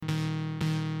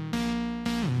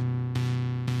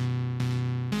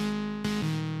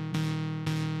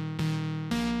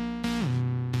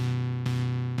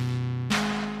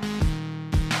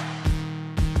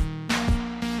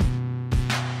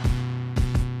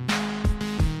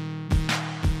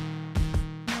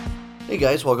Hey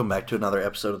guys, welcome back to another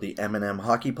episode of the M&M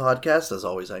Hockey Podcast. As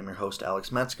always, I'm your host, Alex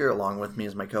Metzger. Along with me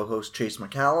is my co-host, Chase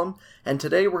McCallum. And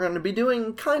today we're going to be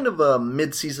doing kind of a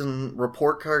mid-season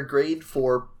report card grade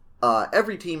for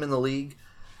every team in the league.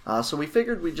 So we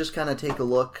figured we'd just kind of take a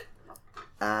look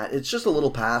at, it's just a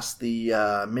little past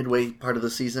the midway part of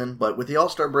the season, but with the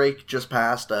All-Star break just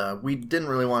passed, we didn't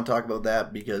really want to talk about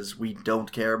that because we don't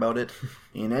care about it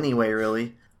in any way,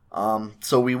 really.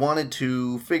 So we wanted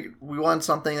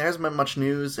something, there hasn't been much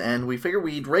news, and we figured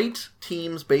we'd rate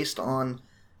teams based on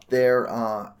their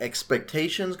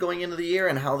expectations going into the year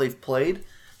and how they've played.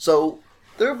 So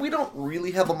we don't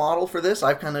really have a model for this.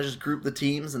 I've kind of just grouped the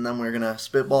teams, and then we're going to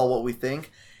spitball what we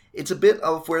think. It's a bit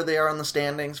of where they are in the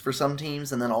standings for some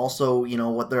teams, and then also,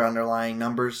 what their underlying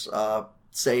numbers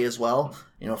say as well.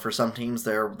 For some teams,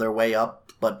 they're way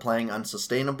up, but playing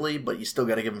unsustainably, but you still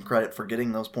got to give them credit for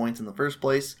getting those points in the first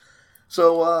place.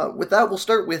 So with that, we'll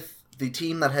start with the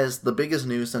team that has the biggest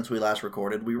news since we last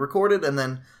recorded. We recorded, and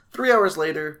then 3 hours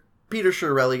later, Peter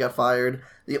Chiarelli got fired.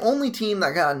 The only team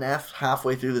that got an F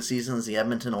halfway through the season is the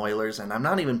Edmonton Oilers, and I'm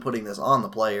not even putting this on the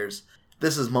players.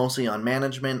 This is mostly on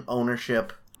management,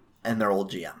 ownership, and their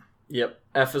old GM. Yep,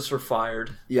 F is for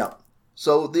fired. Yep.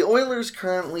 So the Oilers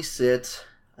currently sit,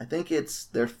 I think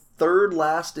they're third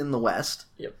last in the West.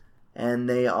 Yep. And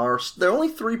they're only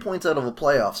 3 points out of a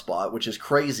playoff spot, which is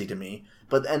crazy to me.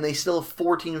 And they still have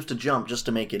 4 teams to jump just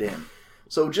to make it in.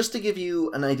 So just to give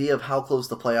you an idea of how close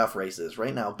the playoff race is,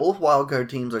 right now, both wildcard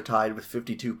teams are tied with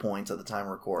 52 points at the time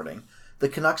of recording. The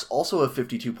Canucks also have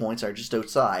 52 points, are just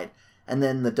outside. And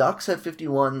then the Ducks have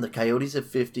 51, the Coyotes have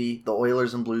 50, the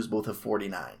Oilers and Blues both have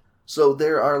 49. So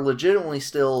there are legitimately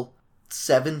still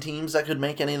 7 teams that could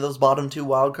make any of those bottom 2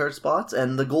 wildcard spots,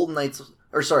 and the Golden Knights,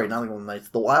 or sorry, not the Golden Knights,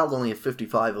 the Wild only have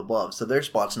 55 above, so their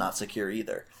spot's not secure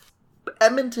either. But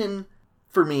Edmonton,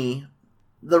 for me,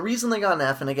 the reason they got an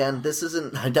F, and again,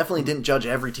 I definitely didn't judge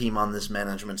every team on this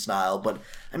management style, but,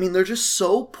 they're just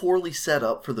so poorly set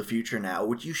up for the future now,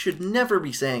 which you should never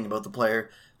be saying about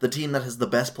the team that has the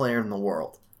best player in the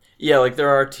world. Yeah, there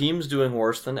are teams doing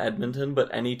worse than Edmonton, but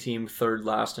any team third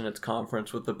last in its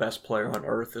conference with the best player on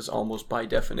earth is almost by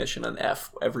definition an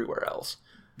F everywhere else.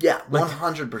 Yeah,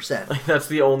 100%. That's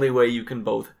the only way you can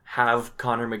both have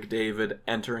Connor McDavid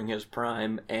entering his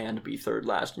prime and be third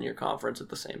last in your conference at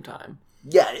the same time.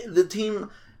 Yeah, the team,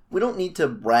 we don't need to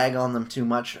brag on them too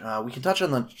much. We can touch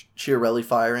on the Chiarelli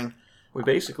firing. We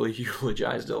basically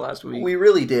eulogized it last week. We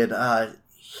really did.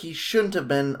 He shouldn't have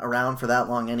been around for that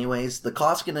long anyways. The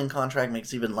Koskinen contract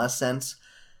makes even less sense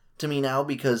to me now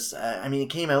because, it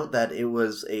came out that it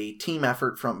was a team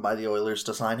effort by the Oilers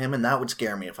to sign him, and that would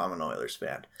scare me if I'm an Oilers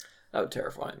fan. That would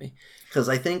terrify me. Because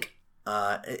I think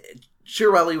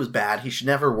Chiarelli was bad. He should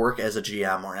never work as a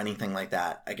GM or anything like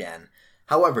that again.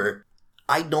 However,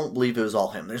 I don't believe it was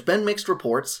all him. There's been mixed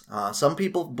reports. Some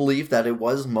people believe that it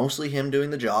was mostly him doing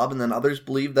the job, and then others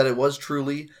believe that it was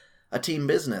truly a team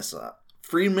business.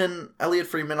 Elliot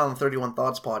Friedman on the 31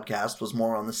 Thoughts podcast was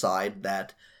more on the side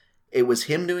that it was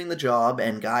him doing the job,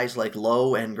 and guys like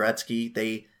Lowe and Gretzky,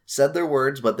 they said their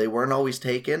words, but they weren't always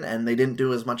taken, and they didn't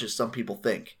do as much as some people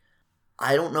think.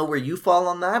 I don't know where you fall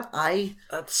on that.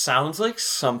 That sounds like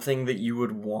something that you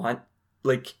would want.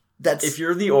 If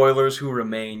you're the Oilers who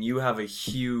remain, you have a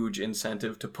huge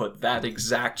incentive to put that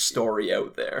exact story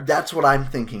out there. That's what I'm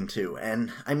thinking too.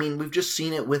 And, we've just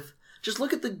seen it with... Just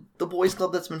look at the boys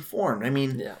club that's been formed.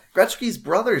 Gretzky's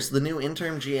brother's the new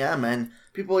interim GM, and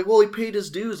people are like, well, he paid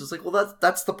his dues. It's like, well,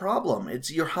 that's the problem.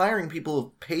 You're hiring people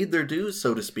who've paid their dues,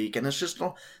 so to speak, and it's just,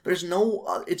 it's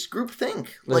groupthink.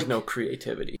 There's no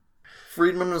creativity.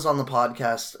 Friedman was on the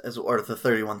podcast, or the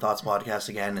 31 Thoughts podcast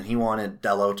again, and he wanted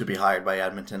Dello to be hired by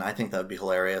Edmonton. I think that would be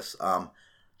hilarious. I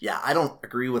don't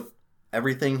agree with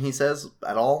everything he says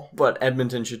at all. But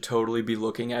Edmonton should totally be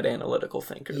looking at analytical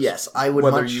thinkers. Yes, I would.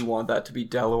 Whether you want that to be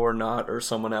Dello or not, or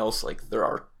someone else, there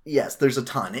are. Yes, there's a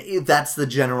ton. That's the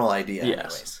general idea,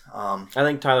 yes. Anyways. I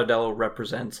think Tyler Dello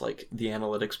represents, the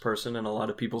analytics person in a lot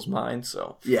of people's minds,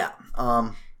 so. Yeah.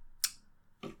 I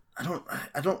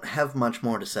don't have much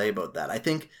more to say about that. I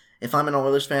think if I'm an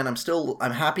Oilers fan,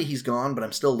 I'm happy he's gone, but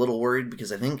I'm still a little worried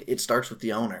because I think it starts with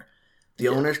the owner. The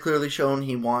owner's clearly shown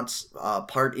he wants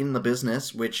part in the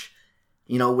business, which,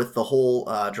 with the whole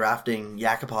drafting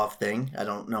Yakupov thing, I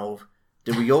don't know.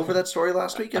 Did we go over that story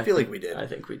last week? I feel like we did. I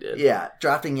think we did. Yeah,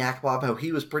 drafting Yakupov, how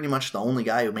he was pretty much the only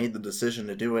guy who made the decision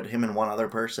to do it, him and one other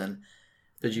person.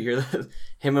 Did you hear that?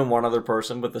 Him and one other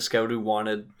person, but the scout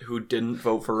who didn't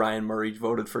vote for Ryan Murray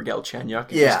voted for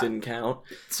Galchenyuk. It just didn't count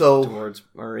towards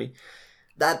Murray.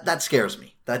 That scares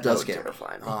me. That does scare me.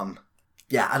 Terrifying.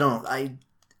 I don't know.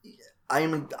 I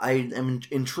am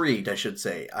intrigued, I should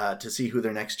say, to see who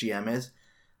their next GM is.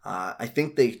 I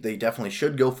think they definitely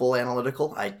should go full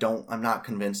analytical. I'm not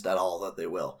convinced at all that they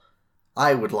will.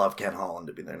 I would love Ken Holland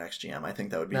to be their next GM. I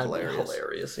think that would be hilarious. Be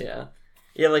hilarious, yeah.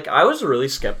 Yeah, like, I was really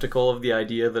skeptical of the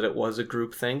idea that it was a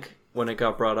groupthink when it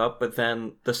got brought up, but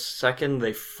then the second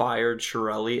they fired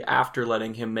Chiarelli after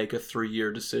letting him make a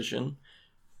 3-year decision,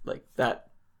 like, that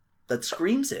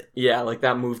screams it. Yeah, like,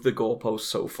 that moved the goalpost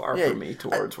so far for me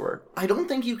towards where... I don't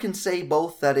think you can say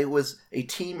both that it was a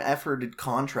team-efforted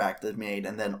contract that made,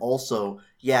 and then also,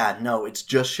 it's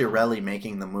just Chiarelli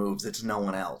making the moves. It's no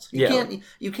one else.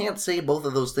 You can't say both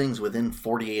of those things within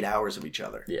 48 hours of each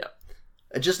other. Yeah.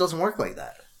 It just doesn't work like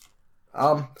that.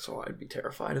 So I'd be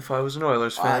terrified if I was an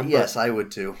Oilers fan. Yes, I would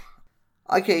too.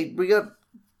 Okay, we got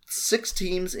 6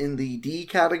 teams in the D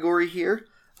category here.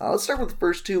 Let's start with the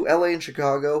first 2, LA and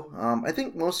Chicago. I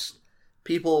think most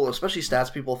people, especially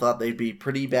stats people, thought they'd be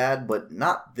pretty bad, but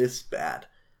not this bad.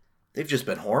 They've just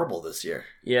been horrible this year.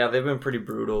 Yeah, they've been pretty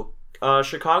brutal.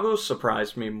 Chicago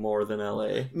surprised me more than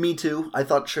LA. Me too. I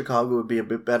thought Chicago would be a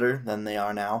bit better than they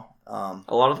are now. A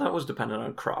lot of that was dependent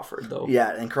on Crawford, though.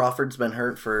 Yeah, and Crawford's been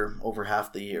hurt for over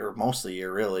half the year, most of the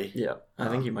year, really. Yeah, I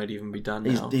think he might even be done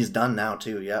now. He's done now,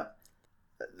 too, yeah.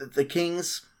 The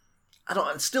Kings,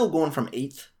 it's still going from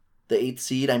the 8th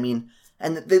seed. I mean,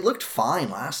 and they looked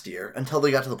fine last year until they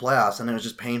got to the playoffs, and it was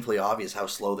just painfully obvious how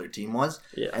slow their team was.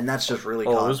 Yeah. And that's just really it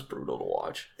was brutal to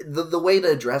watch. The way to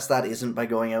address that isn't by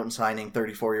going out and signing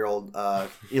 34-year-old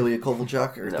Ilya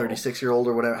Kovalchuk or 36-year-old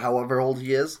or whatever, however old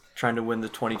he is. Trying to win the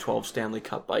 2012 Stanley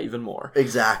Cup by even more.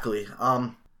 Exactly. I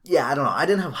don't know. I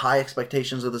didn't have high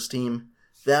expectations of this team.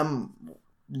 Them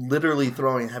literally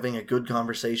having a good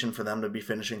conversation for them to be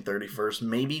finishing 31st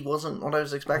maybe wasn't what I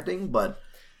was expecting, but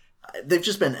they've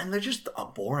just been, and they're just a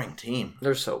boring team.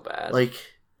 They're so bad. Like,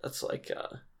 that's like,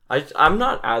 I'm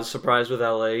not as surprised with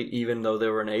LA, even though they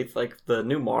were in 8th. Like, the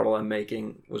new model I'm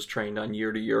making was trained on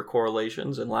year-to-year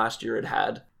correlations, and last year it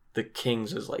had the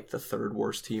Kings as, like, the 3rd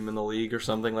worst team in the league or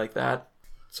something like that.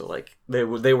 So, like, they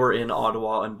were in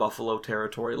Ottawa and Buffalo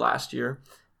territory last year.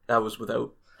 That was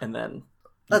without, and then...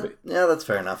 that's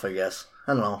fair enough, I guess.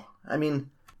 I don't know. I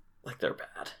mean... Like, they're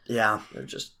bad. Yeah. They're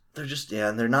just,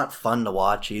 and they're not fun to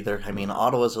watch either. I mean,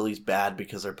 Ottawa's at least bad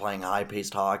because they're playing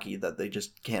high-paced hockey that they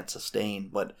just can't sustain,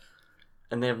 but...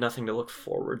 And they have nothing to look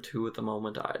forward to at the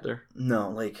moment either.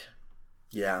 No,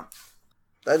 yeah.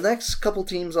 The next couple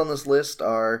teams on this list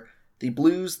are the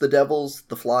Blues, the Devils,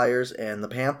 the Flyers, and the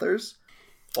Panthers.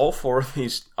 All 4 of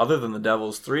these, other than the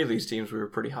Devils, 3 of these teams we were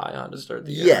pretty high on to start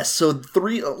the year. Yes, so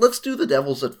 3. Let's do the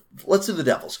Devils. Let's do the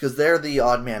Devils because they're the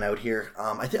odd man out here.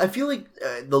 I feel like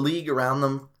the league around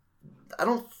them. I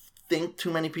don't think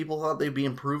too many people thought they'd be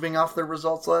improving off their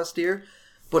results last year,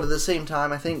 but at the same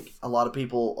time, I think a lot of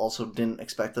people also didn't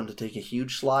expect them to take a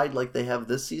huge slide like they have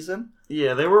this season.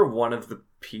 Yeah, they were one of the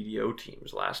PDO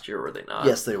teams last year, were they not?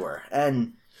 Yes, they were,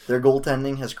 and their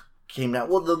goaltending came down.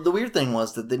 Well, the weird thing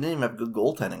was that they didn't even have good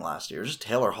goaltending last year. It was just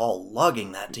Taylor Hall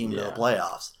lugging that team to the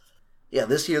playoffs. Yeah,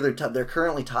 this year they're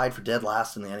currently tied for dead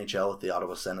last in the NHL with the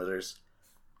Ottawa Senators.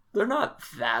 They're not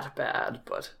that bad,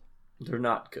 but they're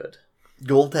not good.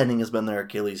 Goaltending has been their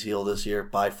Achilles heel this year,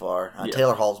 by far.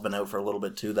 Taylor Hall's been out for a little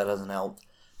bit, too. That hasn't helped.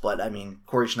 But, I mean,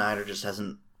 Corey Schneider just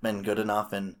hasn't been good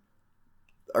enough.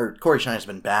 Or Corey Schneider's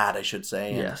been bad, I should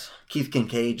say. Yes. Keith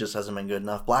Kincaid just hasn't been good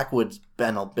enough. Blackwood's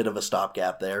been a bit of a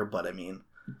stopgap there, but, I mean...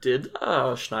 Did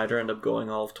Schneider end up going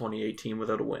all of 2018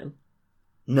 without a win?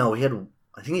 No,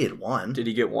 I think he had one. Did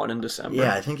he get one in December?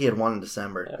 Yeah, I think he had one in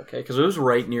December. Yeah, okay, because it was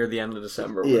right near the end of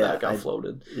December when that got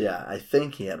floated. Yeah, I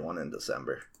think he had one in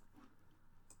December.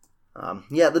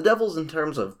 The Devils, in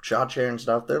terms of shot share and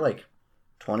stuff, they're like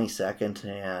 22nd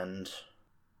and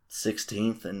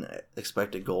 16th in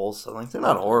expected goals. So, they're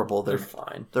not horrible. They're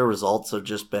fine. Their results have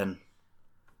just been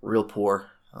real poor.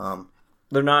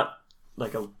 They're not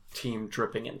like a team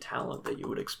dripping in talent that you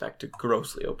would expect to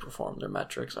grossly outperform their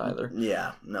metrics either.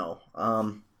 Yeah, no.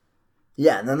 And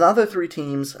then the other 3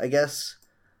 teams, I guess...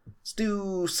 Let's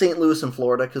do St. Louis and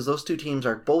Florida, because those 2 teams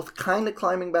are both kind of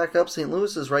climbing back up. St.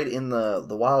 Louis is right in the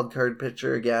wild card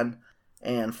picture again.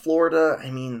 And Florida,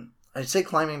 I mean, I'd say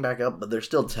climbing back up, but they're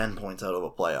still 10 points out of a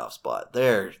playoff spot.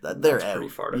 They're out. Pretty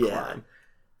far to climb.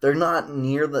 They're not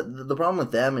near the problem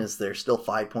with them is they're still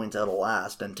 5 points out of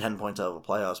last and 10 points out of a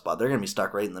playoff spot. They're going to be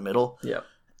stuck right in the middle. Yeah.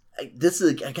 This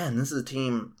is a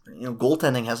team,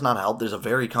 goaltending has not helped. There's a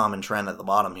very common trend at the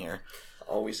bottom here.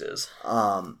 Always is.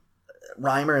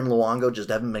 Reimer and Luongo just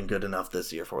haven't been good enough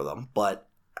this year for them. But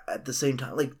at the same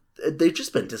time, they've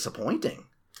just been disappointing.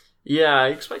 Yeah, I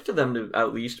expected them to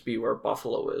at least be where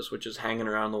Buffalo is, which is hanging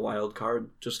around the wild card,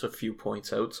 just a few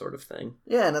points out sort of thing.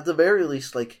 Yeah, and at the very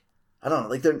least, like, I don't know,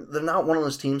 like they're not one of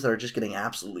those teams that are just getting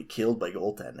absolutely killed by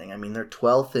goaltending. I mean, they're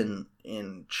 12th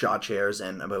in shot shares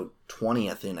and about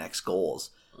 20th in X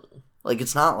goals. Like,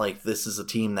 it's not like this is a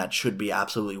team that should be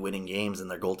absolutely winning games and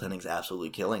their goaltending's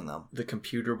absolutely killing them. The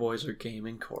computer boys are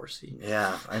gaming Corsi.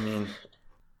 Yeah, I mean,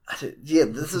 yeah,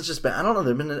 this has just been, I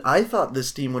don't know, I thought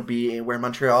this team would be where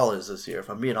Montreal is this year, if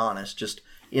I'm being honest, just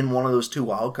in one of those 2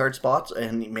 wildcard spots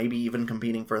and maybe even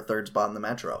competing for a 3rd spot in the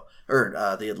Metro,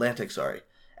 or the Atlantic, sorry.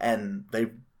 And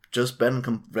they've just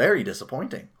been very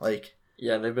disappointing. Like,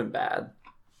 yeah, they've been bad.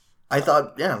 I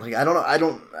thought, yeah, like, I don't know,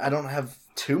 I don't have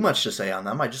too much to say on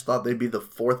them. I just thought they'd be the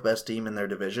 4th best team in their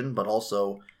division, but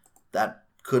also that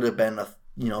could have been a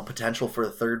potential for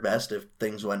the 3rd best if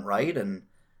things went right. And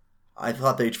I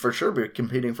thought they'd for sure be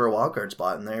competing for a wildcard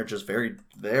spot, and they're just very,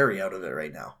 very out of it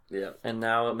right now. Yeah, and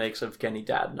now it makes Evgeny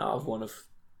Dadonov one of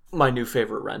my new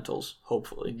favorite rentals,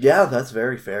 hopefully. Yeah, that's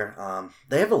very fair.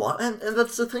 They have a lot, and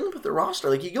that's the thing about the roster.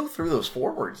 Like, you go through those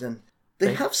forwards, and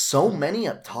they have so many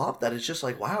up top that it's just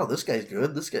like, wow, this guy's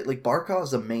good. This guy, like, Barkov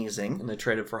is amazing. And they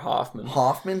traded for Hoffman.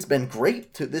 Hoffman's been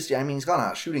great to this year. I mean, he's gone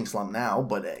on a shooting slump now,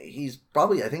 but he's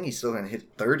probably, I think he's still going to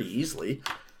hit 30 easily.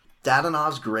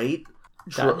 Dadonov's great.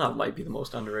 Dadonov might be the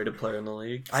most underrated player in the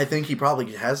league. I think he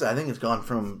probably has. I think it's gone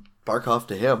from Barkov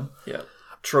to him. Yeah.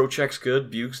 Trocheck's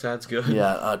good. Bukestad's good.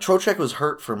 Yeah. Trocheck was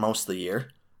hurt for most of the year.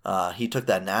 He took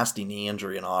that nasty knee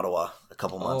injury in Ottawa a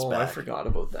couple months back. I forgot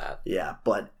about that. Yeah,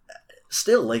 but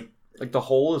still, like the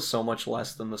whole is so much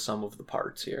less than the sum of the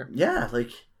parts here. Yeah,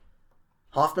 like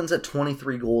Hoffman's at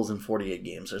 23 goals in 48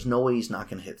 games. There's no way he's not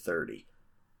going to hit 30.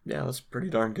 Yeah, that's pretty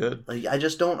darn good. Like, I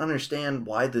just don't understand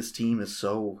why this team is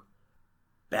so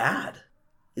bad.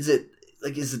 Is it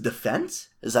defense?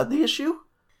 Is that the issue?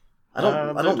 I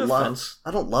don't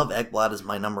love Ekblad as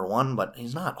my number one, but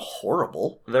he's not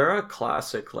horrible. They're a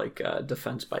classic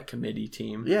defense by committee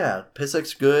team. Yeah,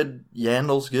 Pisic's good,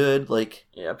 Yandel's good. Like,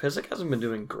 yeah, Pisic hasn't been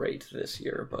doing great this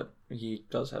year, but he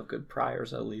does have good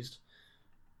priors at least.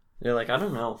 Yeah, I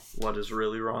don't know what is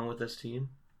really wrong with this team.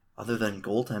 Other than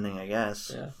goaltending, I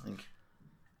guess. Yeah.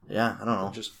 Yeah, I don't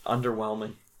know. Just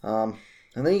underwhelming. And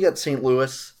then you got St.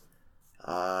 Louis.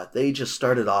 They just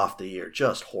started off the year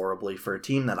just horribly for a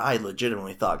team that I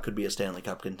legitimately thought could be a Stanley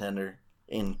Cup contender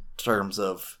in terms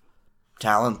of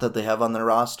talent that they have on their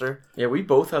roster. Yeah, we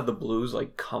both had the Blues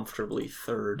comfortably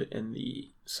 3rd in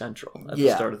the Central at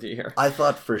the start of the year. I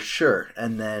thought for sure,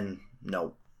 and then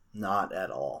no, not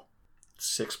at all.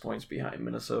 6 points behind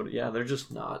Minnesota. Yeah, they're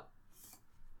just not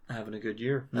having a good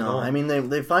year. No, I mean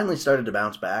they finally started to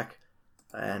bounce back,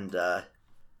 and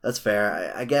that's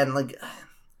fair. Again,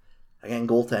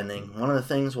 goaltending. One of the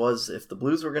things was if the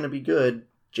Blues were going to be good,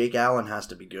 Jake Allen has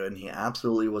to be good, and he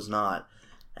absolutely was not.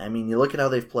 I mean, you look at how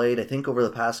they've played. I think over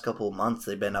the past couple of months,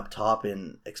 they've been up top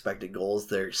in expected goals.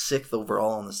 They're 6th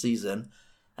overall in the season,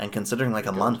 and considering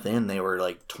a month in, they were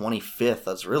 25th.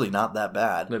 That's really not that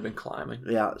bad. They've been climbing.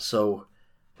 Yeah, so,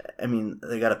 I mean,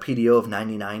 they got a PDO of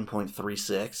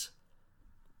 99.36.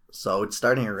 So it's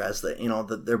starting to rest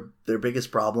that, their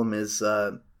biggest problem is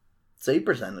save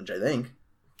percentage, I think.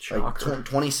 Shocker.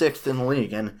 26th in the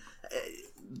league. And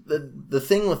the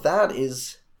thing with that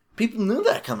is people knew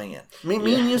that coming in. Me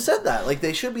and you said that.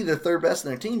 They should be the 3rd best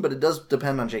in their team, but it does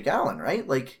depend on Jake Allen, right?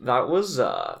 That was,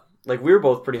 we were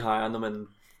both pretty high on them, and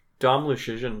Dom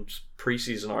Luszczyszyn's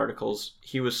preseason articles,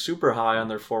 he was super high on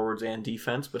their forwards and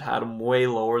defense, but had them way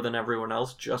lower than everyone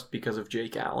else just because of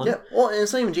Jake Allen. Yeah, well, and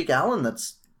it's not even Jake Allen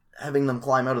that's having them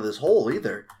climb out of this hole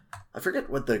either. I forget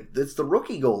it's the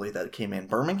rookie goalie that came in,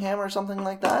 Birmingham or something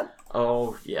like that.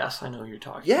 Oh, yes, I know who you're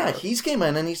talking about. Yeah, he's came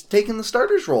in and he's taken the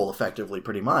starter's role effectively,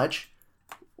 pretty much,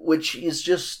 which is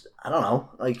just, I don't know,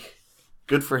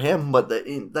 good for him, but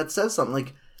that says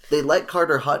something. They let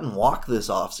Carter Hutton walk this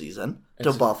offseason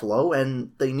to Buffalo,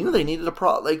 and they knew they needed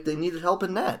they needed help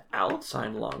in net. Allen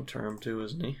signed long term too,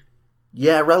 isn't he?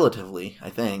 Yeah, relatively, I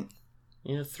think.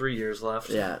 Yeah, 3 years left.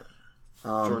 Yeah.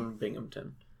 Jordan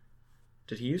Binghamton.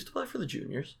 Did he used to play for the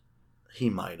juniors? He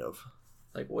might have.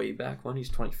 Way back when? He's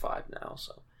 25 now,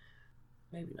 so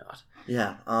maybe not.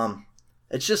 Yeah.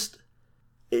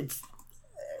 It's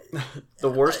the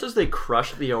worst is they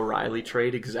crushed the O'Reilly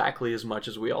trade exactly as much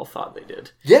as we all thought they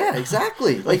did. Yeah,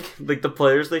 exactly. The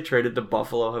players they traded to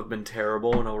Buffalo have been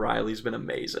terrible, and O'Reilly's been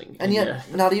amazing. And yet,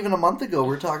 not even a month ago,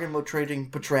 we're talking about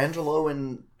trading Pietrangelo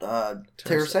and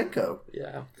Tarasenko.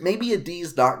 Yeah. Maybe a D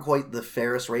is not quite the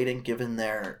fairest rating given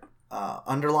their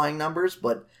underlying numbers,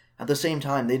 but at the same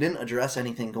time, they didn't address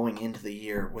anything going into the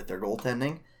year with their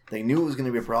goaltending. They knew it was going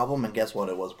to be a problem, and guess what?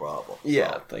 It was a problem.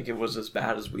 Yeah, So, like it was as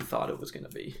bad as we thought it was going to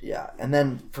be. yeah. And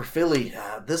then for Philly,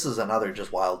 this is another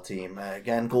just wild team.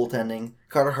 Again, goaltending.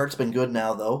 Carter Hart's been good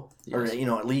now, though. Yes.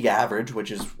 Or, at league average, which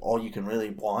is all you can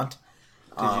really want.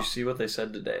 Did you see what they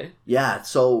said today? Yeah,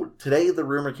 so today the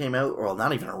rumor came out, well,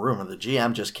 not even a rumor, the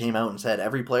GM just came out and said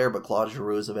every player but Claude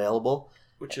Giroux is available.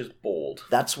 Which is bold.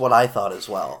 That's what I thought as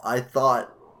well. I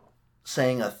thought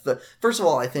saying first of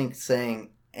all, I think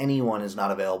saying anyone is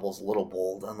not available is a little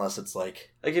bold, unless it's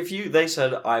like... Like, if they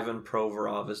said Ivan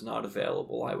Provorov is not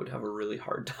available, I would have a really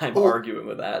hard time Well, arguing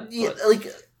with that. Yeah, But,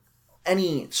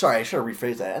 like, sorry, I should have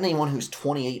rephrased that. Anyone who's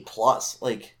 28 plus,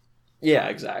 like... yeah,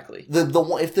 exactly.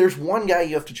 If there's one guy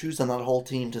you have to choose on that whole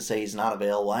team to say he's not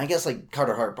available, I guess, like,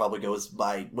 Carter Hart probably goes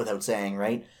by without saying,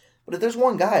 right? But if there's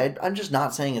one guy, I'm just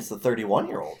not saying it's the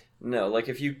 31-year-old. No, like,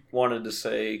 if you wanted to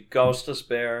say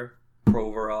Gostisbehere,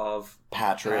 Provorov,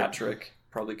 Patrick,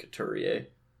 probably Couturier,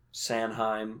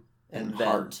 Sanheim, And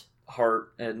then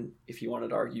Hart, and if you wanted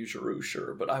to argue Giroux,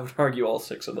 sure, but I would argue all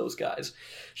 6 of those guys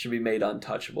should be made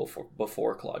untouchable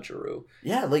before Claude Giroux.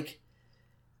 Yeah, like...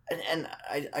 And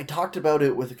I talked about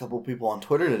it with a couple of people on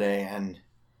Twitter today, and,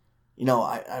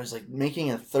 I was like,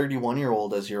 making a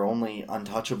 31-year-old as your only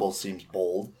untouchable seems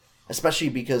bold, especially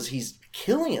because he's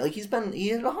killing it. Like, he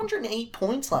had 108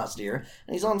 points last year,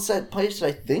 and he's on set pace,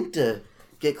 I think, to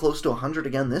get close to 100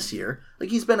 again this year. Like,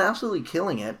 he's been absolutely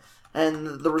killing it,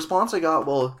 and the response I got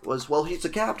was, he's the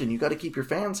captain, you got to keep your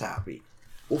fans happy.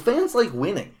 Well, fans like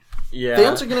winning. Yeah.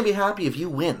 Fans are going to be happy if you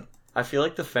win. I feel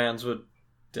like the fans would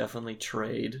definitely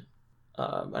trade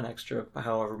an extra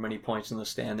however many points in the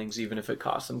standings, even if it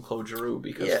costs them Claude Giroux,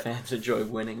 because fans enjoy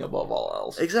winning above all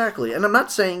else. Exactly. And I'm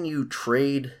not saying you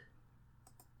trade...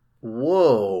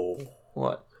 Whoa.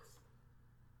 What?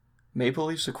 Maple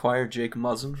Leafs acquired Jake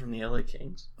Muzzin from the LA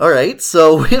Kings. Alright,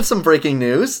 so we have some breaking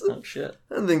news. Oh, shit.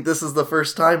 I think this is the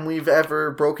first time we've ever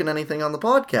broken anything on the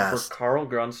podcast. For Carl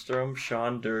Grundstrom,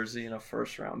 Sean Dursey, and a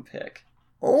first-round pick.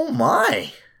 Oh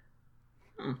my.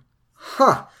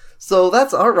 Huh. So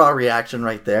that's our raw reaction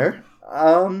right there.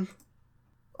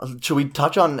 Should we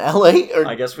touch on LA? Or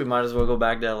I guess we might as well go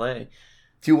back to LA.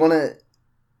 do you want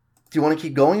to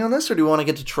keep going on this, or do you want to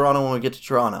get to Toronto when we get to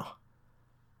Toronto?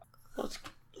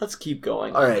 Let's keep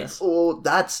going. All right. Well,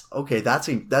 that's okay.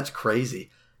 That's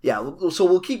crazy. Yeah. So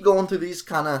we'll keep going through these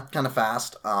kind of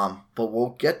fast. But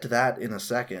we'll get to that in a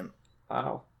second.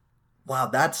 Wow.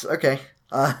 That's okay.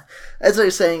 As I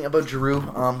was saying about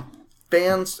Giroux,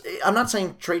 fans, I'm not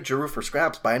saying trade Giroux for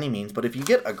scraps by any means, but if you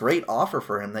get a great offer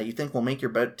for him that you think will make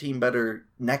your team better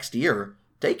next year,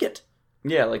 take it.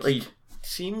 Yeah, like he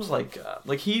seems like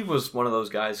he was one of those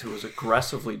guys who was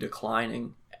aggressively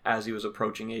declining as he was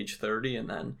approaching age 30, and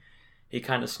then he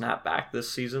kind of snapped back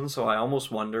this season. So I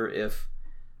almost wonder if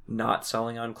not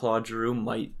selling on Claude Giroux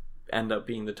might end up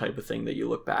being the type of thing that you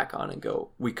look back on and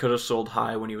go, we could have sold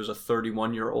high when he was a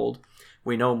 31-year-old.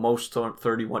 We know most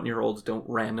 31-year-olds don't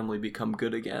randomly become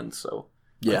good again, so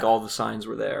all the signs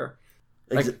were there.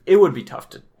 It would be tough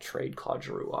to trade Claude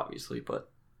Giroux, obviously,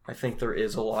 but I think there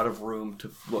is a lot of room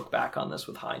to look back on this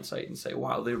with hindsight and say,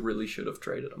 wow, they really should have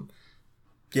traded him.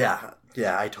 Yeah,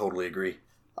 I totally agree.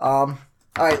 All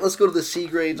right, let's go to the C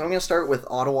grades. I'm going to start with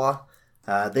Ottawa.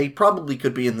 They probably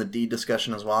could be in the D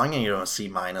discussion as well. I'm going to give them a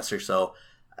C- or so.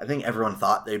 I think everyone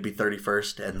thought they'd be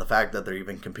 31st, and the fact that they're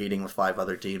even competing with 5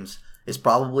 other teams is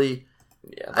probably...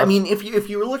 Yeah, I mean, if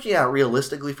you were looking at it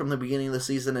realistically from the beginning of the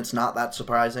season, it's not that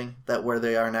surprising that where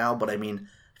they are now. But I mean,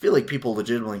 I feel like people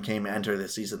legitimately came to enter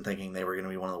this season thinking they were going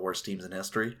to be one of the worst teams in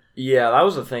history. Yeah, that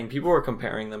was the thing. People were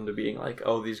comparing them to being like,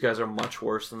 oh, these guys are much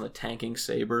worse than the tanking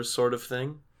Sabres sort of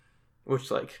thing.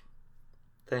 Which, like,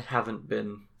 they haven't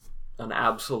been an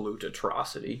absolute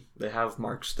atrocity. They have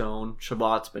Mark Stone.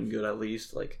 Shabbat's been good at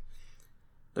least. Like,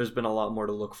 there's been a lot more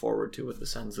to look forward to with the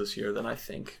Sens this year than I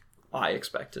think I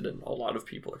expected and a lot of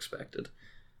people expected.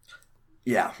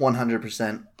 Yeah,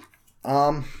 100%.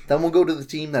 Then we'll go to the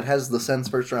team that has the Sens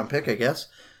first round pick, I guess.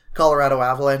 Colorado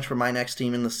Avalanche for my next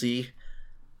team in the C.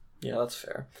 Yeah, that's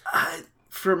fair.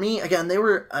 For me, again, they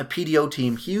were a PDO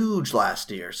team huge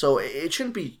last year, so it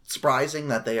shouldn't be surprising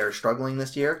that they are struggling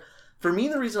this year. For me,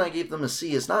 the reason I gave them a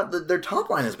C is not that their top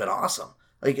line has been awesome.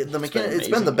 Like it's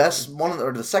been the best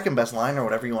or the second best line or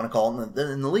whatever you want to call it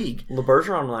in the league. The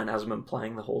Bergeron line hasn't been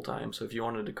playing the whole time, so if you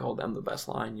wanted to call them the best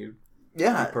line, you'd be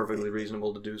perfectly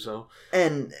reasonable to do so.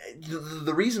 And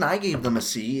the reason I gave them a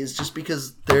C is just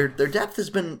because their depth has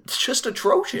been just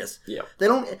atrocious. Yeah, they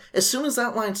don't. As soon as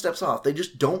that line steps off, they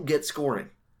just don't get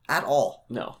scoring at all.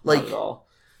 No, not at all.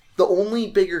 The only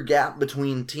bigger gap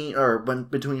between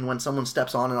between when someone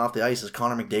steps on and off the ice is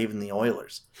Connor McDavid and the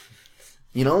Oilers.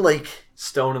 You know, like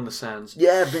Stone in the sands.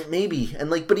 Yeah, maybe. And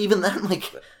but even then,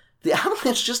 the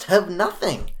Avalanche just have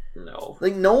nothing. No.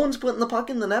 No one's putting the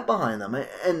puck in the net behind them.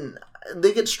 And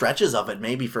they get stretches of it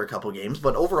maybe for a couple games,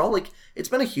 but overall, it's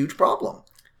been a huge problem.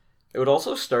 It would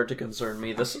also start to concern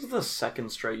me. This is the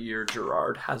second straight year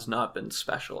Girard has not been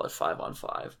special at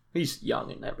 5-on-5. He's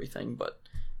young and everything, but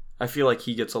I feel like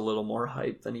he gets a little more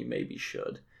hype than he maybe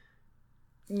should.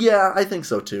 Yeah, I think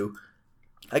so too.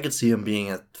 I could see him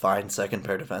being a fine second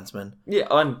pair defenseman. Yeah,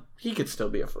 and he could still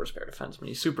be a first pair defenseman.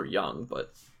 He's super young,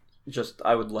 but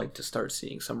I would like to start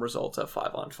seeing some results at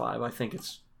 5-on-5. I think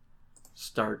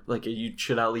you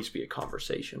should at least be a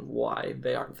conversation why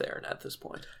they aren't there at this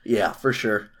point. Yeah, for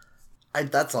sure.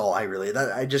 That's all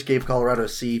I just gave Colorado a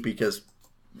C because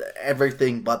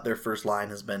everything but their first line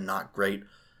has been not great.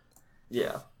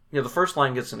 Yeah. Yeah, the first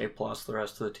line gets an A+, the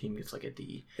rest of the team gets a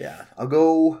D. Yeah. I'll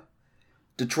go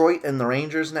Detroit and the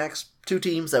Rangers next. Two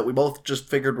teams that we both just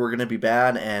figured were going to be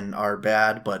bad and are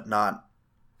bad, but not...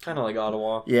 Kind of like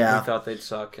Ottawa. Yeah. We thought they'd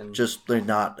suck. And just, they're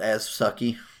not as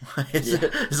sucky.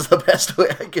 It's the best way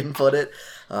I can put it.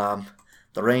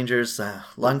 The Rangers,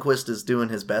 Lundqvist is doing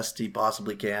his best he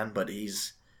possibly can, but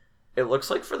he's... It looks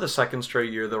like for the second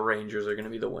straight year, the Rangers are going to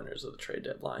be the winners of the trade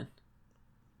deadline.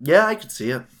 Yeah, I could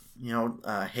see it.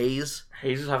 Hayes.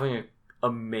 Hayes is having an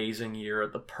amazing year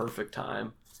at the perfect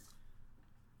time.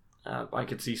 I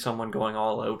could see someone going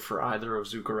all out for either of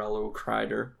Zuccarello or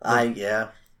Kreider.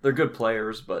 Yeah. They're good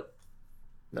players, but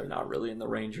they're not really in the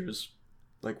Rangers,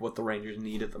 what the Rangers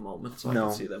need at the moment. So I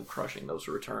can see them crushing those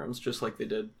returns, just like they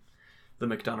did the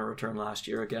McDonough return last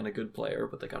year. Again, a good player,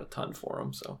 but they got a ton for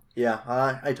him. So yeah,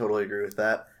 I totally agree with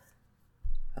that.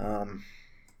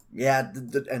 Yeah,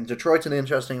 and Detroit's an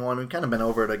interesting one. We've kind of been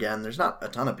over it again. There's not a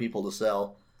ton of people to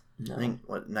sell. No. I think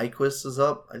Nyquist is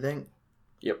up. I think.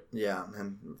 Yep. Yeah,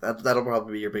 and that'll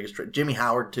probably be your biggest trade. Jimmy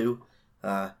Howard too.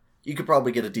 You could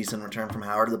probably get a decent return from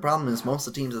Howard. The problem is most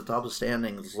of the teams at the top of the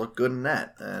standings look good in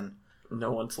net, and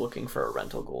no one's looking for a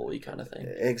rental goalie kind of thing.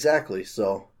 Exactly.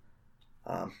 So.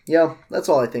 Yeah, that's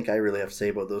all I think I really have to say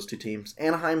about those two teams.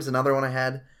 Anaheim's another one I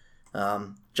had.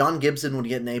 John Gibson would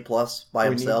get an A+ by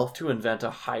himself. Need to invent a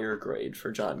higher grade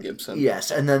for John Gibson.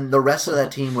 Yes, and then the rest of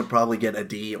that team would probably get a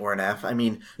D or an F. I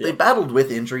mean, they battled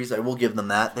with injuries. I will give them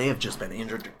that. They have just been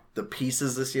injured to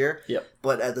pieces this year. Yep.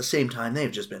 But at the same time, they've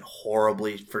just been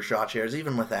horribly for shot shares,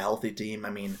 even with a healthy team. I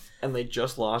mean... And they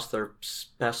just lost their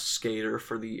best skater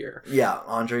for the year. Yeah,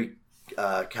 Andre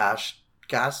Kasha,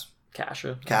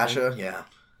 yeah.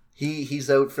 He's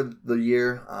out for the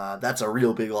year. That's a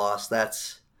real big loss.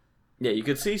 Yeah, you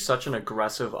could see such an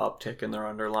aggressive uptick in their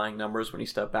underlying numbers when he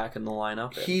stepped back in the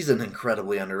lineup. He's an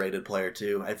incredibly underrated player,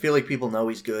 too. I feel like people know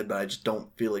he's good, but I just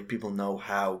don't feel like people know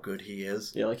how good he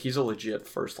is. Yeah, he's a legit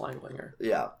first-line winger.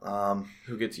 Yeah.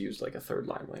 Who gets used like a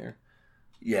third-line winger.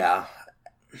 Yeah.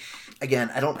 Again,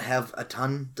 I don't have a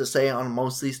ton to say on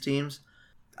most of these teams.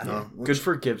 Good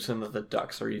for Gibson that the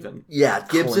Ducks are even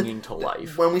Gibson, clinging to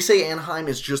life. When we say Anaheim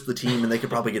is just the team and they could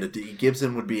probably get a D,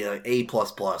 Gibson would be an A++.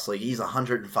 He's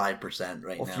 105%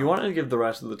 right now. If you wanted to give the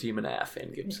rest of the team an F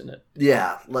and Gibson an A+,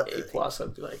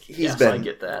 I'd be like, I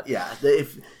get that. Yeah,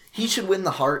 if he should win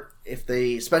the Hart,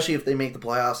 especially if they make the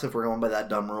playoffs, if we're going by that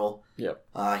dumb rule. Yep.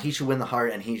 He should win the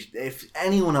Hart, and if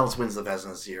anyone else wins the Vezina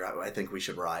this year, I think we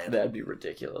should riot. That'd be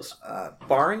ridiculous.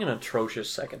 Barring an atrocious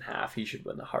second half, he should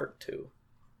win the Hart too.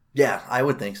 Yeah, I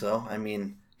would think so. I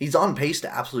mean, he's on pace to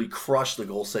absolutely crush the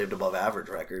goal saved above average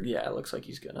record. Yeah, it looks like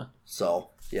he's gonna.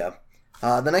 So, yeah.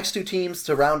 The next two teams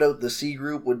to round out the C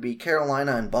group would be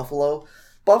Carolina and Buffalo.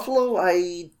 Buffalo,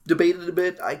 I debated a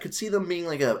bit. I could see them being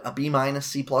like a B-,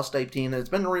 C+ type team. It's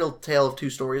been a real tale of two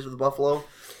stories with Buffalo.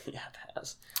 Yeah, it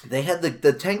has. They had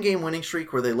the 10-game winning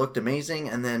streak where they looked amazing,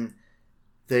 and then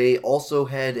they also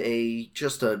had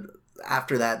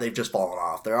after that, they've just fallen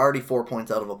off. They're already 4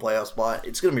 points out of a playoff spot.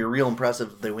 It's going to be real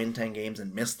impressive if they win 10 games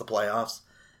and miss the playoffs.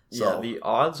 So, yeah, the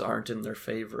odds aren't in their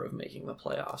favor of making the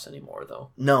playoffs anymore,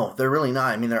 though. No, they're really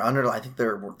not. I mean, I think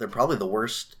they're probably the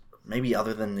worst, maybe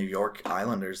other than New York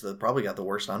Islanders. They've probably got the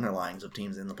worst underlines of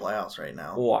teams in the playoffs right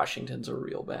now. Washington's are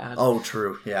real bad. Oh,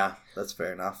 true. Yeah, that's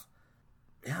fair enough.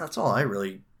 Yeah, that's all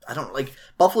I don't like.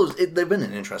 Buffalo's, they've been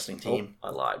an interesting team. Oh,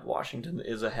 I lied. Washington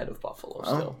is ahead of Buffalo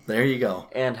still. There you go.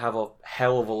 And have a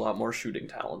hell of a lot more shooting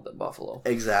talent than Buffalo.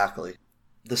 Exactly.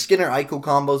 The Skinner-Eichel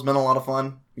combo's been a lot of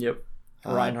fun. Yep.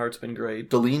 Reinhardt's been great.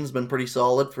 Delene's been pretty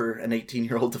solid for an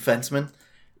 18-year-old defenseman.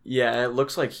 Yeah, it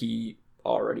looks like he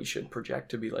already should project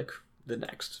to be like the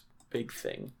next big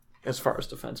thing as far as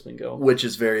defensemen go. Which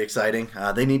is very exciting.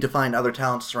 They need to find other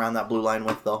talent to surround that blue line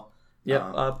with, though.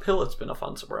 Yep, Pillett's been a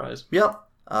fun surprise. Yep.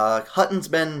 Hutton's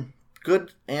been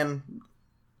good and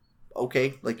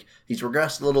okay. Like, he's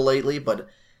regressed a little lately, but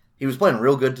he was playing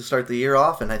real good to start the year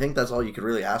off, and I think that's all you could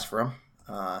really ask for him.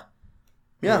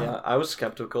 Yeah, I was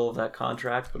skeptical of that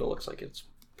contract, but it looks like it's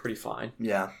pretty fine.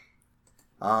 Yeah.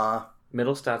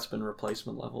 Middlestat's been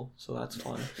replacement level, so that's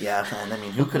fun. Yeah, and I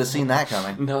mean, who could have seen that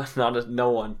coming? No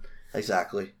one.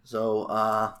 Exactly.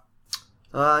 So,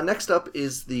 next up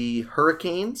is the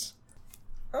Hurricanes.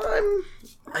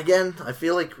 I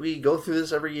feel like we go through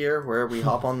this every year where we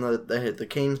hop on the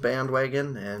Canes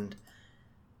bandwagon and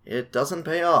it doesn't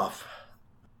pay off.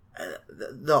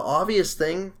 The obvious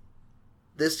thing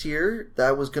this year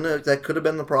that could have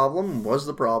been the problem was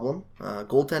the problem.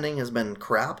 Goaltending has been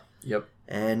crap. Yep.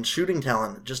 And shooting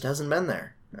talent just hasn't been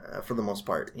there for the most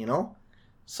part, you know?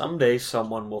 Someday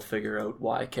someone will figure out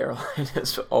why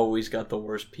Carolina's always got the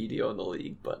worst PDO in the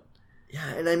league, but... Yeah,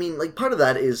 and I mean, like, part of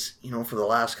that is, you know, for the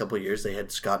last couple of years, they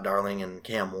had Scott Darling and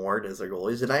Cam Ward as their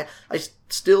goalies, and I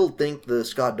still think the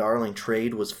Scott Darling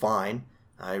trade was fine.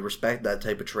 I respect that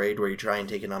type of trade where you try and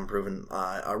take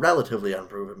a relatively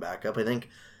unproven backup. I think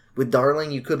with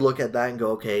Darling, you could look at that and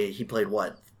go, okay, he played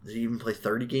what? Did he even play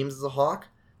 30 games as a Hawk?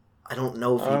 I don't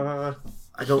know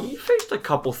if He faced a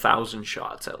couple thousand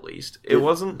shots at least. It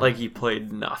wasn't like he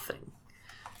played nothing.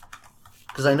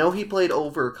 Because I know he played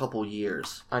over a couple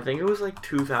years. I think it was like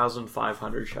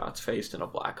 2,500 shots faced in a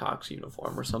Blackhawks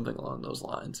uniform or something along those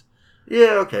lines.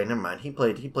 Yeah, okay, never mind. He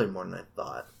played more than I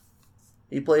thought.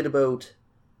 He played about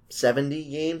 70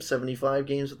 games, 75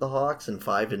 games with the Hawks, and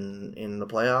 5 in the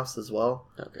playoffs as well.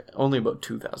 Okay, only about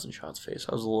 2,000 shots faced.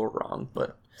 I was a little wrong,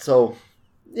 but... So,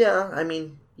 yeah, I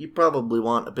mean, you probably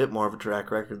want a bit more of a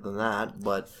track record than that,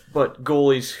 but... But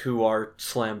goalies who are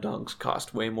slam dunks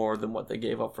cost way more than what they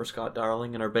gave up for Scott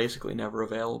Darling and are basically never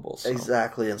available. So.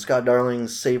 Exactly, and Scott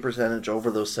Darling's save percentage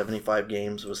over those 75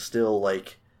 games was still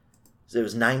like... It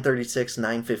was 936,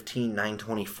 915,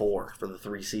 924 for the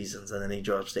 3 seasons, and then he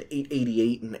drops to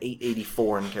 888 and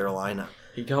 884 in Carolina.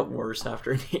 He got worse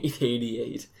after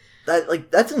 888.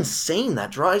 That's insane.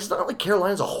 That draw. It's not like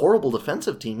Carolina's a horrible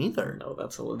defensive team either. No,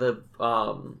 that's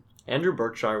Andrew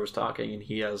Berkshire was talking, and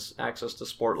he has access to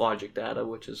Sportlogic data,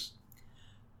 which is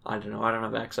I don't know. I don't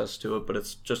have access to it, but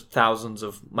it's just thousands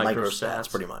of microstats,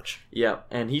 pretty much. Yeah,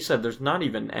 and he said there's not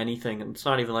even anything, and it's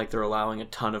not even like they're allowing a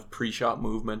ton of pre-shot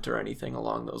movement or anything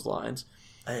along those lines.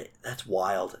 That's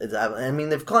wild. I mean,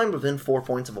 they've climbed within 4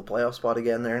 points of a playoff spot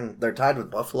again there, and they're tied with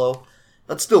Buffalo.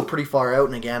 That's still pretty far out,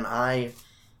 and again,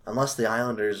 unless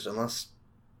Leonard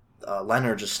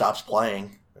just stops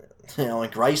playing,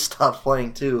 and Rice stops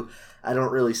playing too, I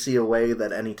don't really see a way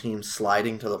that any team's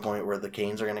sliding to the point where the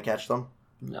Canes are going to catch them.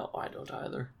 No, I don't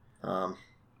either.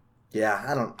 Yeah,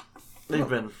 I don't... They've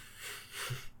been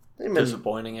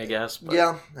disappointing, I guess. But...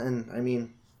 Yeah, and I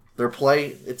mean, their play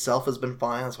itself has been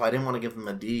fine. That's why I didn't want to give them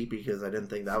a D, because I didn't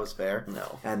think that was fair.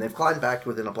 No. And they've climbed back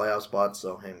within a playoff spot,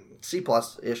 so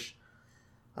C+-ish.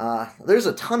 There's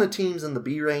a ton of teams in the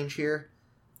B range here.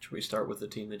 Should we start with the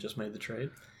team that just made the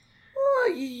trade?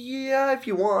 Yeah, if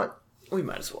you want. We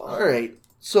might as well. All right.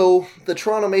 So, the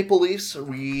Toronto Maple Leafs,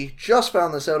 we just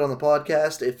found this out on the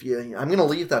podcast. I'm going to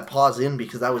leave that pause in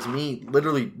because that was me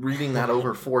literally reading that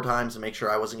over 4 times to make sure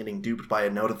I wasn't getting duped by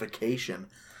a notification.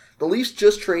 The Leafs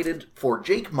just traded for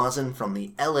Jake Muzzin from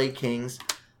the LA Kings.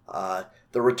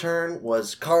 The return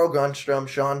was Carl Grundstrom,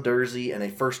 Sean Durzi, and a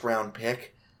first-round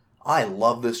pick. I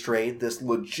love this trade. This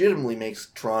legitimately makes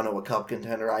Toronto a cup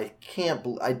contender. I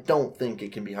don't think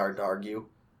it can be hard to argue.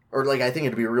 Or, I think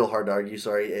it'd be real hard to argue,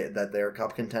 that they're a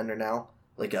cup contender now.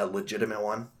 Like, a legitimate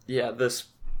one. Yeah,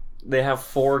 they have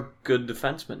 4 good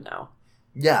defensemen now.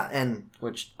 Yeah, and...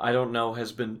 Which I don't know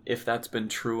if that's been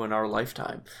true in our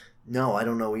lifetime. No, I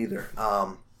don't know either.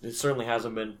 It certainly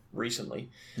hasn't been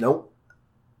recently. Nope.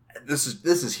 This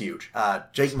is huge.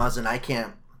 Jake Muzzin,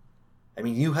 I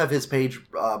mean, you have his page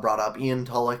brought up. Ian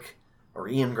Tulloch, or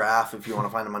Ian Graff, if you want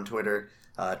to find him on Twitter,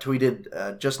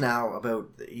 tweeted just now about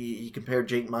he compared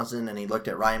Jake Muzzin and he looked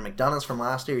at Ryan McDonough's from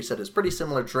last year. He said it's a pretty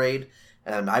similar trade,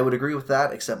 and I would agree with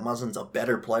that, except Muzzin's a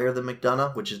better player than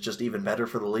McDonough, which is just even better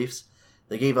for the Leafs.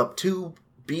 They gave up 2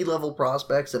 B-level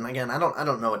prospects, and again, I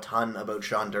don't know a ton about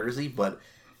Sean Durzi, but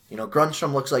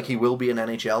Grundstrom looks like he will be an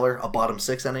NHLer, a bottom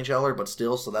 6 NHLer, but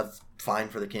still, so that's fine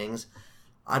for the Kings.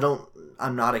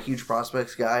 I'm not a huge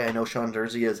prospects guy. I know Sean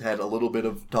Durzi has had a little bit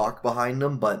of talk behind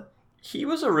him, but he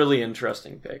was a really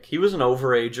interesting pick. He was an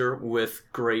overager with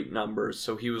great numbers,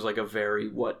 so he was like a very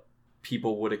what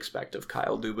people would expect of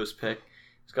Kyle Dubas pick.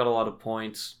 He's got a lot of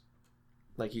points.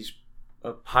 He's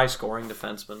a high-scoring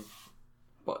defenseman,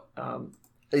 but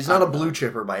he's not a blue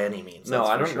chipper by any means. No,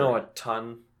 I don't know a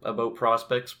ton about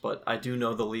prospects, but I do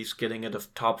know the Leafs getting a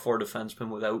top 4 defenseman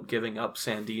without giving up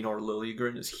Sandin or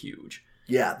Liljegren is huge.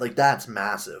 Yeah, like that's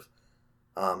massive.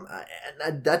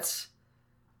 And that's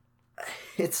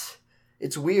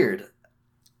it's weird.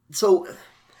 So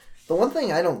the one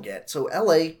thing I don't get, so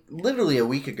LA literally a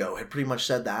week ago had pretty much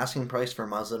said the asking price for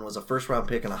Muzzin was a first round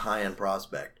pick and a high end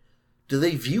prospect. Do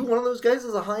they view one of those guys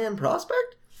as a high end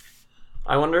prospect?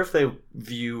 I wonder if they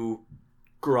view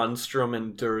Grundstrom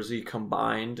and Dursey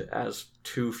combined as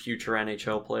two future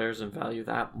NHL players and value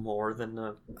that more than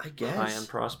the high end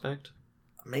prospect.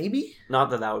 Maybe? Not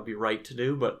that that would be right to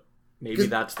do, but maybe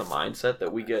that's the mindset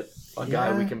that we get a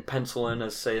guy we can pencil in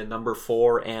as, say, a number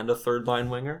 4 and a third line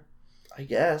winger. I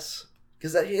guess.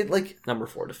 Because number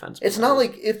 4 defenseman. It's not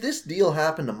like if this deal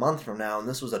happened a month from now and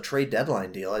this was a trade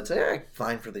deadline deal, I'd say,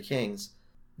 fine for the Kings.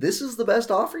 This is the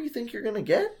best offer you think you're going to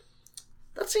get?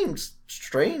 That seems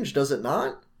strange, does it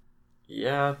not?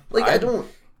 Yeah.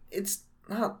 It's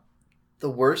not the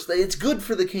worst. It's good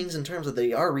for the Kings in terms of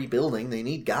they are rebuilding. They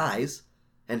need guys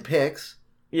and picks.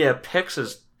 Yeah, picks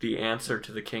is the answer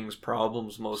to the Kings'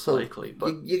 problems, most likely.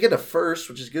 But you get a first,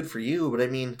 which is good for you, but I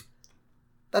mean,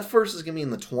 that first is going to be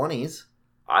in the 20s.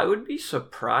 I would be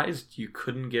surprised you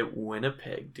couldn't get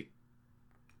Winnipeg.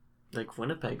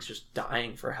 Winnipeg's just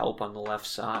dying for help on the left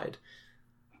side.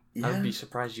 Yeah. I would be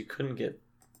surprised you couldn't get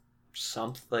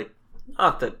something,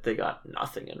 not that they got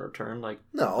nothing in return.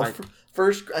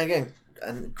 First, again,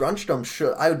 and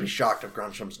Grundstrom I would be shocked if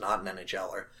Grundstrom's not an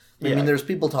NHLer. I mean, there's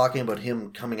people talking about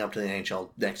him coming up to the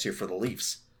NHL next year for the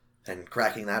Leafs and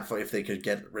cracking that if they could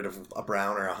get rid of a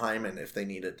Brown or a Hyman if they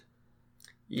needed.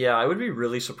 Yeah, I would be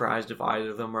really surprised if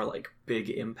either of them are big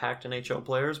impact NHL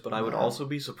players, but I would also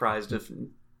be surprised if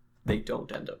they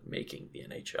don't end up making the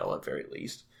NHL at very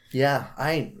least. Yeah,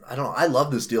 I don't know. I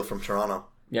love this deal from Toronto.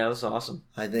 Yeah, that's awesome.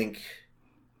 I think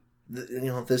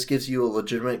this gives you a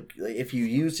legitimate, if you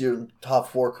use your top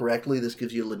 4 correctly, this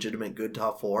gives you a legitimate good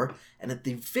top 4. And at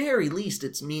the very least,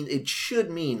 it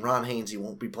should mean Ron Hainsey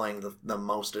won't be playing the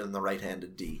most in the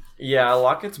right-handed D. Yeah, a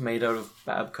lot gets made out of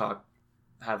Babcock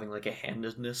having a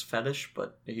handedness fetish,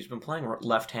 but he's been playing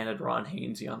left-handed Ron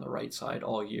Hainsey on the right side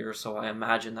all year, so I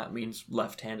imagine that means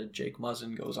left-handed Jake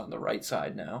Muzzin goes on the right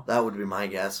side now. That would be my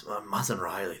guess. Muzzin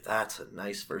Riley, that's a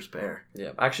nice first pair.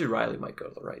 Yeah, actually Riley might go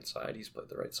to the right side. He's played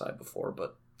the right side before,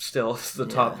 but still, the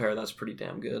top pair, that's pretty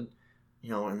damn good.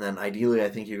 And then ideally I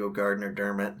think you go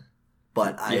Gardner-Dermott,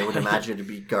 but I would imagine it to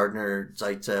be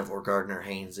Gardner-Zaitsev or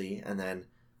Gardner-Hainsey, and then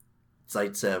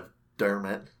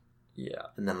Zaitsev-Dermott. Yeah.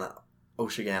 And then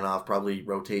Oshiganov probably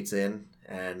rotates in,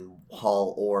 and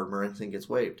Hall or Marincin gets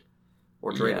waived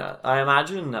or traded. Yeah, I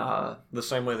imagine the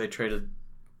same way they traded,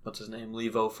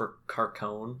 Levo for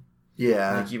Carcone.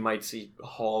 Yeah. You might see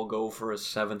Hall go for a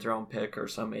 7th round pick or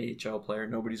some AHL player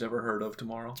nobody's ever heard of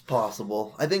tomorrow. It's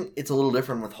possible. I think it's a little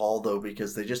different with Hall, though,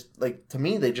 because they just, to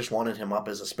me, they just wanted him up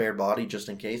as a spare body just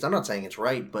in case. I'm not saying it's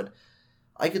right, but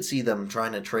I could see them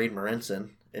trying to trade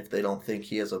Marincin if they don't think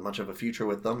he has much of a future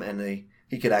with them, and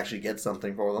he could actually get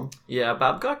something for them. Yeah,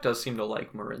 Babcock does seem to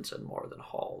like Marincin more than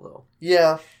Hall, though.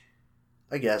 Yeah,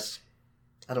 I guess.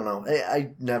 I don't know.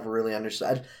 I never really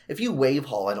understood. If you waive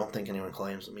Hall, I don't think anyone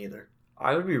claims him either.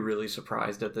 I would be really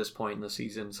surprised at this point in the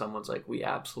season someone's like, we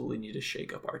absolutely need to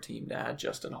shake up our team to add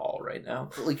Justin Hall right now.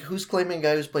 Who's claiming a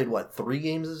guy who's played, 3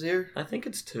 games this year? I think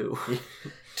it's 2.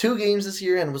 2 games this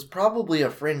year, and was probably a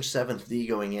fringe 7th D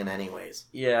going in anyways.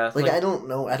 Yeah. I don't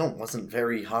know. Wasn't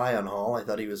very high on Hall. I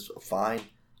thought he was fine.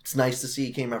 It's nice to see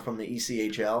he came out from the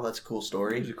ECHL. That's a cool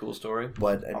story. It's a cool story.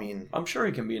 But, I mean... I'm sure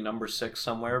he can be a number 6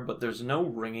 somewhere, but there's no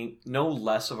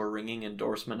less of a ringing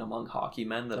endorsement among hockey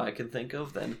men that I can think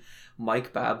of than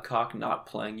Mike Babcock not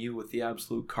playing you with the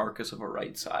absolute carcass of a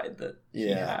right side that he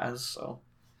has, so...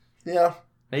 Yeah.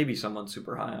 Maybe someone's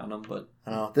super high on him, but... I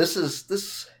don't know.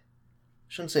 This...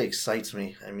 shouldn't say excites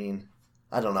me. I mean,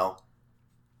 I don't know.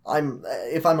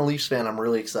 If I'm a Leafs fan, I'm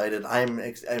really excited. I'm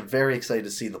very excited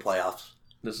to see the playoffs.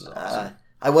 This is awesome.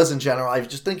 I was in general. I was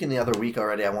just thinking the other week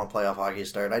already. I want playoff hockey to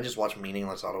start. I just watch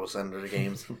meaningless Ottawa Senator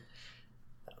games.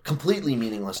 Completely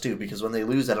meaningless too, because when they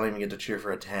lose, I don't even get to cheer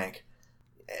for a tank.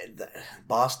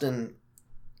 Boston,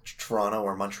 Toronto,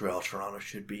 or Montreal, Toronto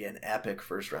should be an epic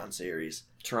first round series.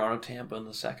 Toronto, Tampa in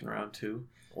the second round too.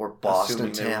 Or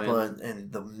Boston, Tampa,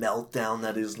 and the meltdown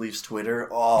that is Leafs Twitter.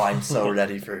 Oh, I'm so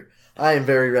ready I am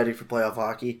very ready for playoff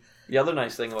hockey. The other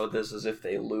nice thing about this is if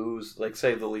they lose,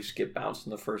 say the Leafs get bounced in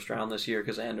the first round this year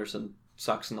because Anderson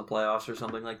sucks in the playoffs or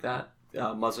something like that,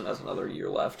 Muzzin has another year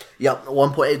left. Yep, at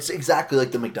one point, it's exactly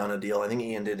like the McDonough deal. I think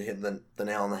Ian did hit the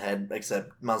nail on the head,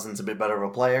 except Muzzin's a bit better of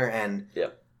a player, and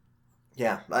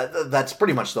that's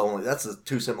pretty much that's the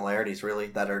 2 similarities, really,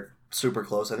 that are super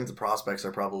close. I think the prospects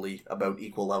are probably about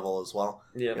equal level as well.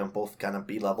 Yeah. Both kind of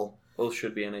B level. Both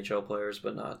should be NHL players,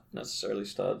 but not necessarily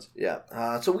studs.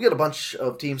 Yeah. So we got a bunch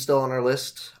of teams still on our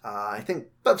list. I think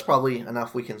that's probably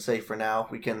enough we can say for now.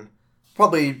 We can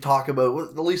probably talk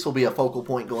about, the Leafs will be a focal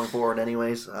point going forward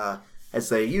anyways, as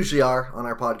they usually are on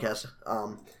our podcast.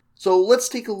 So let's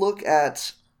take a look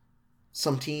at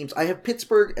some teams. I have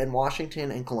Pittsburgh and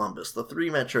Washington and Columbus, the 3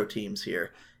 Metro teams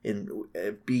here in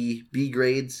B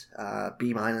grades,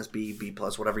 B minus, B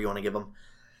plus, whatever you want to give them.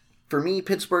 For me,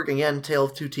 Pittsburgh, again, tale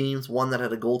of 2 teams, one that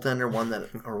had a goaltender, one that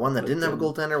didn't have a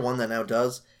goaltender, one that now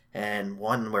does, and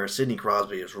one where Sidney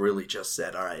Crosby has really just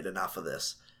said, all right, enough of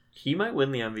this. He might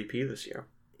win the MVP this year.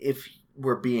 If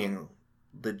we're being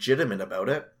legitimate about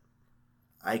it,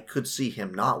 I could see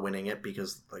him not winning it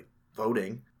because,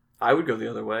 voting. I would go the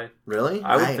other way. Really?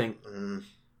 I would think...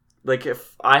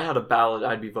 if I had a ballot,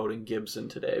 I'd be voting Gibson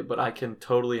today, but I can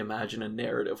totally imagine a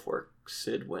narrative where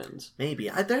Sid wins. Maybe.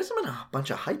 There hasn't been a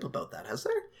bunch of hype about that, has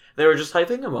there? They were just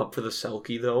hyping him up for the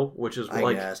Selke, though, which is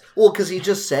I guess. Well, because he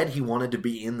just said he wanted to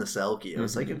be in the Selke. It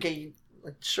was okay,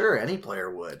 sure, any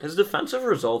player would. His defensive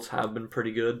results have been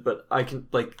pretty good, but I can,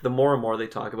 the more and more they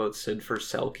talk about Sid for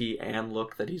Selke and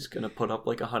look that he's going to put up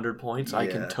 100 points, I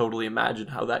can totally imagine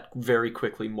how that very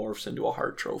quickly morphs into a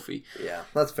Hart Trophy. Yeah,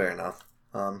 that's fair enough.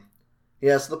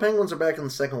 Yeah, so the Penguins are back in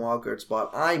the second wildcard spot.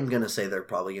 I'm going to say they're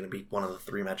probably going to be one of the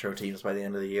 3 Metro teams by the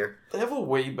end of the year. They have a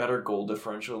way better goal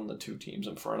differential than the 2 teams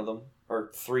in front of them.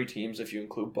 Or 3 teams if you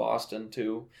include Boston,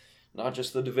 too. Not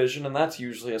just the division, and that's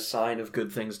usually a sign of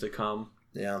good things to come.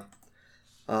 Yeah.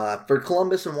 For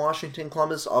Columbus and Washington,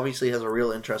 Columbus obviously has a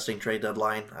real interesting trade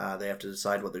deadline. They have to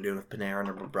decide what they're doing with Panarin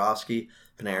or Bobrovsky.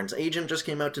 Panarin's agent just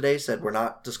came out today, said we're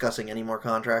not discussing any more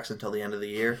contracts until the end of the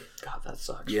year. God, that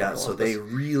sucks. Yeah, so they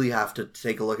really have to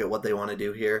take a look at what they want to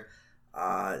do here.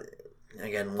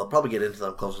 Again, we'll probably get into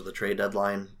them closer to the trade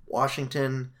deadline.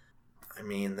 Washington, I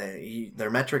mean, their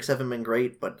metrics haven't been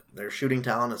great, but their shooting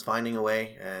talent is finding a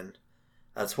way, and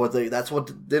that's what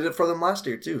did it for them last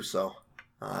year too. So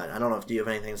I don't know do you have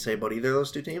anything to say about either of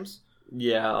those 2 teams?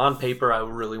 Yeah, on paper, I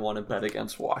really want to bet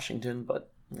against Washington,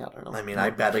 but I don't know. I mean, I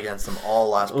bet against them all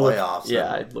last playoffs.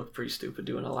 Yeah, I looked pretty stupid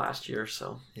doing it last year,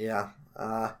 so. Yeah.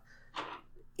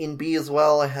 In B as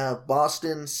well, I have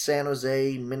Boston, San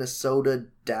Jose, Minnesota,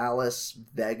 Dallas,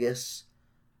 Vegas.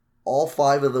 All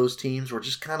 5 of those teams were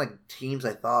just kind of teams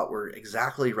I thought were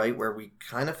exactly right where we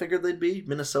kind of figured they'd be.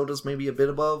 Minnesota's maybe a bit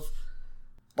above.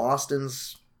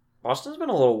 Boston's been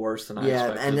a little worse than I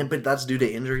expected. Yeah, but that's due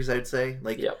to injuries, I'd say.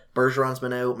 Bergeron's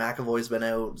been out, McAvoy's been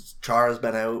out, Chara's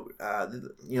been out,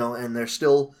 and they're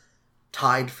still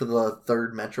tied for the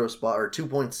 3rd Metro spot, or 2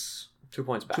 points. 2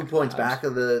 points back. 2 points back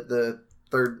of the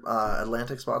 3rd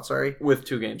Atlantic spot, sorry. With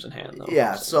 2 games in hand, though.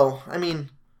 Yeah, so I mean,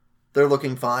 they're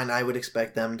looking fine. I would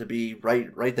expect them to be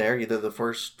right there, either the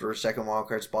 1st or 2nd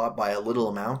wildcard spot by a little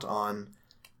amount on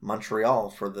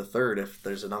Montreal for the 3rd if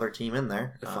there's another team in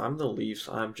there. If I'm the Leafs,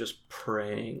 I'm just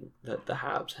praying that the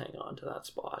Habs hang on to that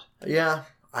spot. Yeah.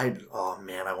 I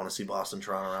want to see Boston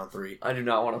Toronto round 3. I do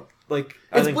not want to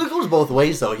it goes both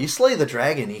ways though. You slay the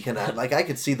dragon, you can I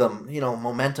could see them,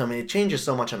 momentum. It changes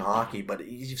so much in hockey, but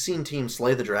you've seen teams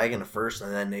slay the dragon at first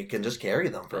and then they can just carry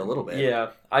them for a little bit.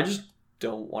 Yeah. I just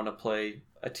don't want to play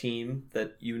a team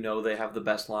that they have the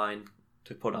best line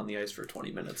to put on the ice for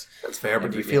 20 minutes. That's fair, but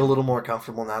do you feel a little more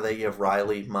comfortable now that you have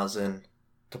Riley, Muzzin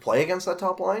to play against that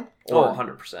top line? Or,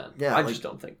 100%. Yeah, I just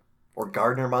don't think. Or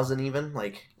Gardner, Muzzin even?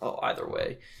 Either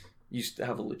way. You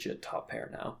have a legit top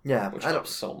pair now. Yeah. Which helps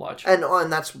so much. And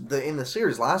that's in the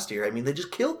series last year. I mean, they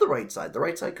just killed the right side. The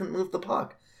right side couldn't move the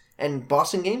puck. And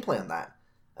Boston game planned that.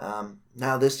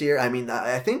 Now this year, I mean,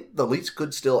 I think the Leafs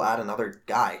could still add another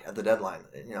guy at the deadline.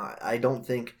 I don't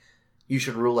think you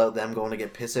should rule out them going to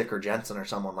get Pysyk or Jensen or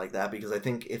someone like that, because I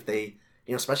think if they,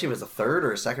 especially if it's a 3rd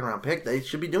or a 2nd round pick, they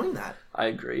should be doing that. I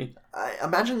agree.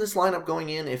 Imagine this lineup going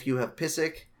in if you have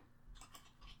Pysyk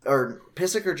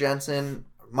or Jensen,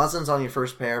 Muzzin's on your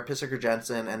first pair, Pysyk or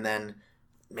Jensen, and then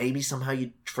maybe somehow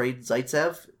you trade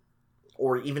Zaitsev,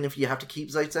 or even if you have to keep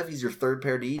Zaitsev, he's your 3rd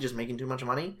pair D, just making too much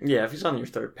money. Yeah, if he's on your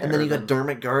 3rd pair. And then you got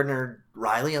Dermott, Gardner,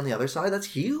 Riley on the other side. That's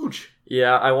huge.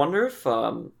 Yeah, I wonder if...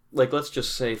 let's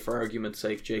just say, for argument's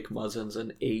sake, Jake Muzzin's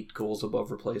an 8 goals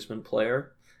above replacement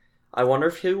player. I wonder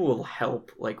if he will help,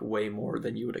 way more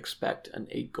than you would expect an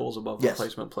 8 goes above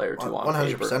replacement player to on 100%,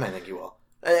 paper. 100% I think he will.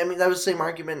 I mean, that was the same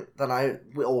argument that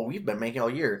we've been making all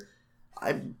year.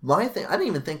 I didn't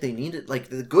even think they needed,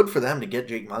 good for them to get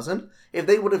Jake Muzzin. If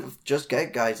they would have just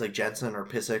get guys like Jensen or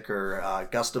Pysyk or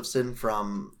Gustafsson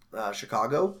from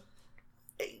Chicago,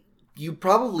 you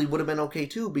probably would have been okay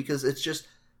too, because it's just...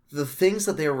 the things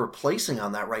that they're replacing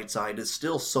on that right side is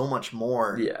still so much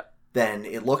more than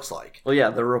it looks like. Well, yeah,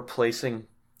 they're replacing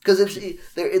Because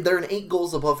they're an 8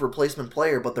 goals above replacement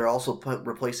player, but they're also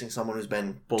replacing someone who's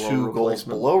been Below 2 goals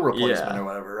below replacement Yeah. or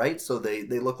whatever, right? So they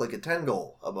look like a 10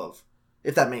 goal above,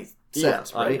 if that makes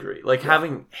sense, right? I agree. Like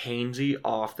having Hainsey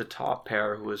off the top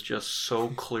pair, who is just so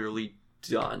clearly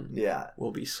done,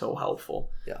 will be so helpful.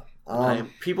 Yeah.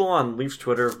 People on Leafs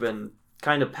Twitter have been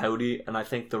kind of pouty, and I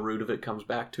think the root of it comes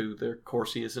back to their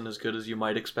Corsi isn't as good as you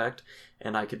might expect,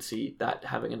 and I could see that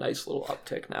having a nice little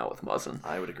uptick now with Muzzin.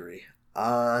 I would agree.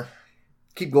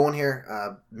 Keep going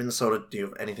here. Minnesota, do you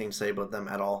have anything to say about them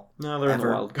at all? No, they're Ever? in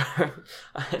the wild card.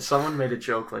 Someone made a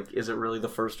joke, like, is it really the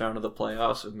first round of the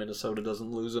playoffs if Minnesota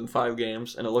doesn't lose in 5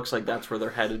 games? And it looks like that's where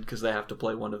they're headed because they have to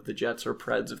play one of the Jets or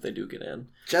Preds if they do get in.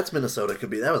 Jets, Minnesota could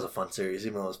be. That was a fun series,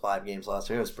 even though it was 5 games last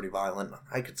year. It was pretty violent.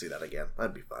 I could see that again.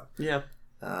 That'd be fun. Yeah.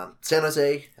 San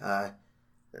Jose,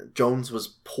 Jones was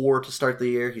poor to start the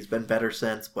year. He's been better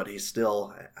since, but he's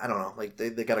still, I don't know, like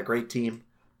they got a great team.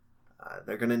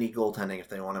 They're going to need goaltending if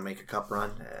they want to make a cup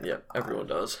run. Yeah, everyone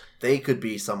does. They could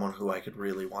be someone who I could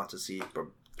really want to see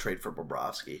trade for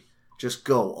Bobrovsky. Just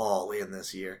go all in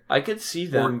this year. I could see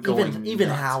them going even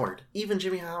nuts. Howard, even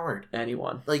Jimmy Howard.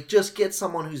 Anyone. Like, just get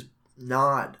someone who's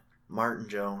not Martin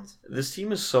Jones. This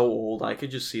team is so old, I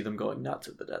could just see them going nuts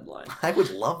at the deadline. I would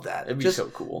love that. It'd be just so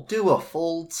cool. do a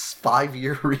full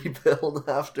 5-year rebuild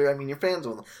after. I mean, your fans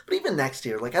will. But even next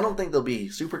year, like, I don't think they'll be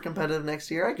super competitive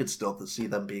next year. I could still see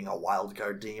them being a wild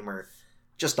card team or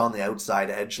just on the outside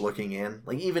edge looking in.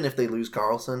 Like, even if they lose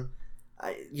Carlson,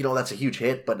 that's a huge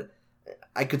hit, but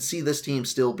I could see this team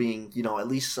still being, at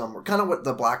least somewhere. Kind of what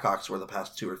the Blackhawks were the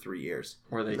past 2 or 3 years.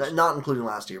 Where they not including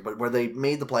last year, but where they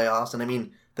made the playoffs. And I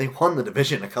mean, they won the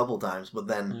division a couple times, but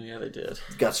then yeah, they did.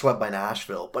 Got swept by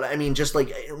Nashville. But I mean, just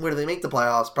like where they make the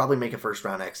playoffs, probably make a first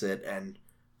round exit, and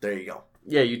there you go.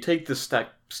 Yeah, you take the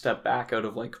step back out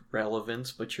of like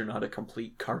relevance, but you're not a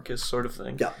complete carcass sort of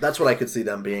thing. Yeah, that's what I could see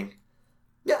them being.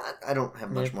 Yeah, I don't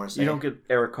have much more to say. You don't get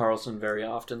Erik Karlsson very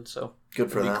often, so good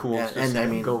for it'd be them. cool Yeah, to and see I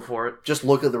them mean, go for it. Just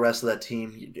look at the rest of that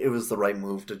team. It was the right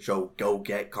move to go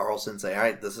get Karlsson. Say, all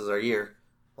right, this is our year.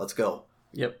 Let's go.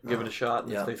 Yep, give it a shot.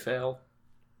 And yeah. if they fail,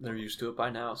 they're used to it by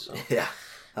now. So yeah,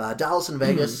 Dallas and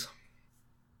Vegas.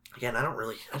 Again,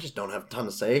 I just don't have a ton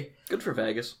to say. Good for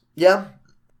Vegas. Yeah,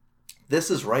 this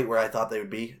is right where I thought they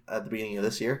would be at the beginning of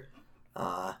this year.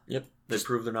 Yep, they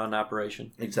proved they're not an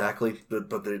operation. Exactly,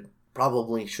 but they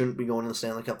probably shouldn't be going to the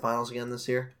Stanley Cup Finals again this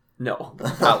year. No,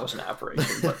 that was an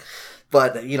aberration.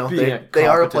 But they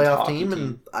are a playoff hockey team,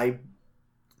 and I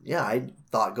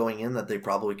thought going in that they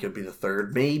probably could be the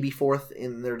 3rd, maybe 4th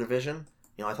in their division.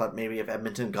 I thought maybe if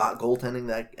Edmonton got goaltending,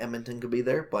 that Edmonton could be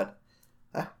there, but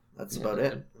that's about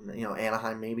it.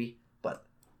 Anaheim maybe, but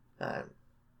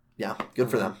good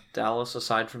for them. Dallas,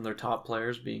 aside from their top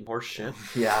players being horse shit.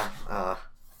 Yeah.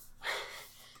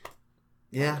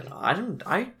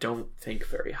 I don't think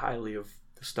very highly of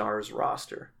the Stars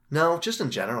roster. No, just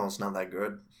in general, it's not that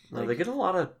good. No, they get a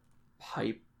lot of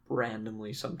hype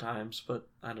randomly sometimes, but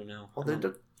I don't know.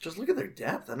 Well, just look at their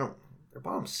depth. Their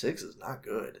bottom 6 is not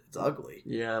good. It's ugly.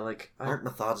 Yeah, like Art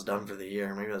Mathod's done for the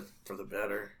year. Maybe that's for the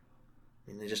better. I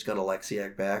mean, they just got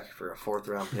Alexiak back for a 4th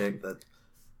round pick that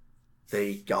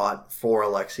they got for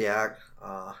Alexiak.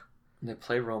 They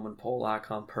play Roman Polak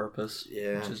on purpose,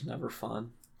 yeah, which is never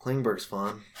fun. Klingberg's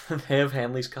fun. They have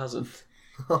Hanley's cousin.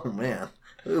 Oh man,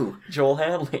 ooh, Joel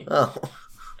Hanley. Oh,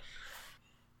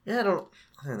 yeah. Other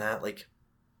than that,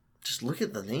 just look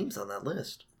at the names on that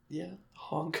list. Yeah,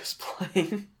 Honk is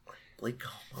playing. Blake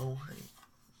Comeau.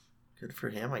 Good for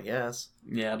him, I guess.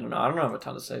 Yeah, I don't know. I don't have a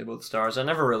ton to say about the Stars. I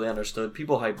never really understood.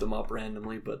 People hype them up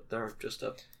randomly, but they're just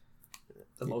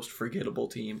the most forgettable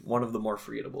team. One of the more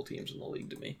forgettable teams in the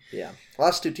league to me. Yeah.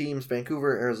 Last 2 teams,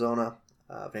 Vancouver, Arizona.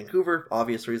 Vancouver,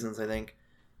 obvious reasons, I think.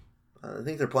 I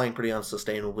think they're playing pretty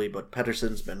unsustainably, but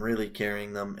Pettersson's been really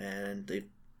carrying them, and they've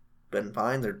been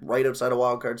fine. They're right outside a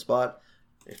wildcard spot.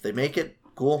 If they make it,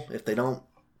 cool. If they don't,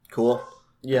 cool.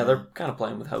 Yeah, they're kind of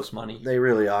playing with house money. They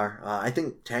really are. I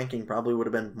think tanking probably would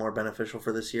have been more beneficial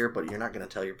for this year, but you're not going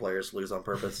to tell your players to lose on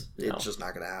purpose. No. It's just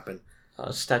not going to happen.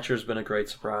 Stetcher's been a great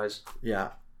surprise. Yeah.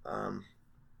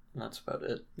 That's about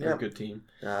it. They're a good team.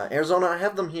 Arizona, I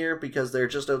have them here because they're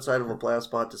just outside of a playoff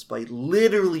spot despite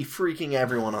literally freaking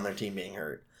everyone on their team being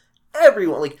hurt.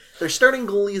 Everyone. They're starting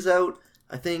goalies out,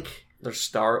 I think.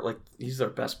 He's their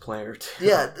best player, too.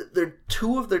 Yeah, they're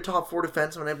 2 of their top 4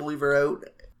 defensemen, I believe, are out.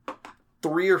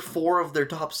 3 or 4 of their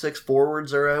top 6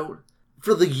 forwards are out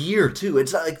for the year too.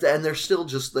 It's not like, and they're still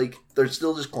just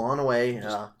clawing away,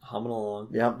 just humming along.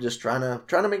 Yeah, just trying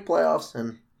to make playoffs,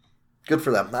 and good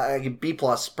for them. B+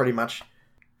 pretty much.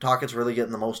 Tocchet's really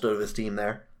getting the most out of his team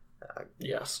there.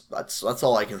 Yes, that's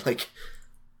all I can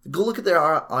Go look at their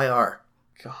IR.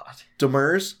 God.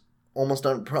 Demers, almost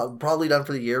done, probably done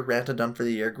for the year. Ranta done for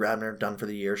the year. Grabner done for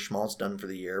the year. Schmaltz done for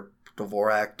the year.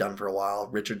 Dvorak done for a while.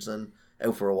 Richardson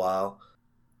out for a while.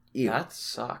 Ew. That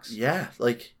sucks. Yeah,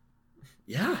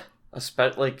 yeah.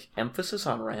 Emphasis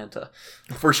on Ranta.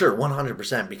 For sure,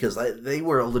 100%, because they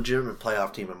were a legitimate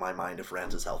playoff team in my mind if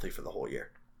Ranta's healthy for the whole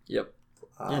year. Yep.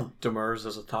 Demers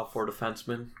is a top 4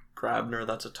 defenseman. Grabner,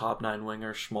 that's a top 9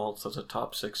 winger. Schmaltz, that's a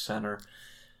top 6 center.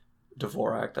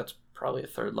 Dvorak, that's probably a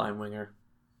third line winger.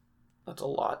 That's a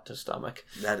lot to stomach.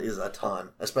 That is a ton,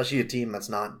 especially a team that's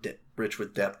not rich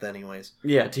with depth anyways.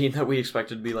 Yeah, a team that we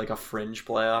expected to be like a fringe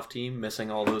playoff team,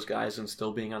 missing all those guys and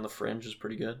still being on the fringe is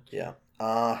pretty good. Yeah.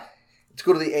 Let's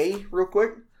go to the A real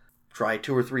quick. Try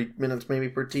 2 or 3 minutes maybe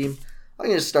per team. I'm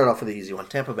going to start off with the easy one.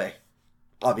 Tampa Bay.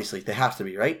 Obviously, they have to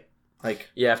be, right?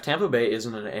 Yeah, if Tampa Bay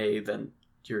isn't an A, then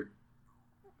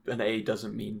an A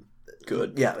doesn't mean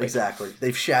good. Yeah, exactly.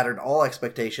 They've shattered all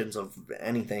expectations of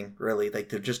anything, really.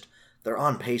 They're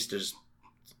on pace to just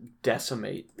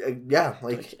decimate.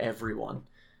 Everyone.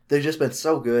 They've just been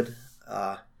so good.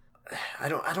 I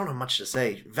don't have much to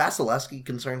say. Vasilevsky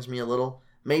concerns me a little.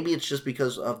 Maybe it's just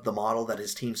because of the model that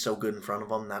his team's so good in front of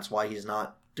him. That's why he's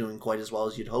not doing quite as well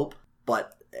as you'd hope.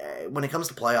 But when it comes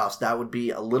to playoffs, that would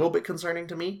be a little bit concerning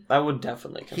to me. That would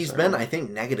definitely concern He's been, me. I think,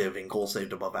 negative in goals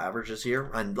saved above average this year.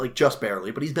 And, just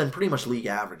barely. But he's been pretty much league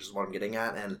average is what I'm getting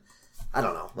at. And I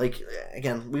don't know.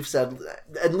 Again, we've said...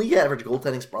 And league average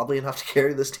goaltending's probably enough to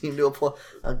carry this team to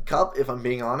a cup, if I'm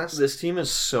being honest. This team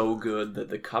is so good that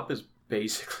the cup is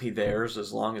basically theirs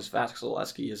as long as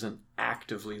Vasilevsky isn't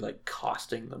actively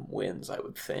costing them wins, I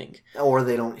would think. Or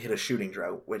they don't hit a shooting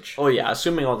drought, which... Oh yeah,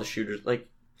 assuming all the shooters...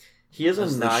 he has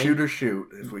a 9... Shoot,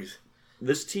 if we...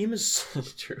 This team is...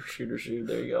 shoot,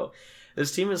 there you go.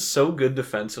 This team is so good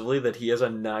defensively that he has a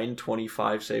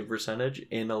 .925 save percentage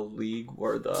in a league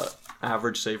where the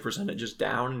average save percentage is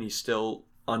down and he's still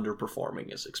underperforming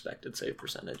his expected save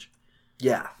percentage.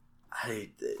 Yeah. I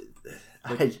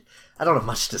don't have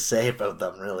much to say about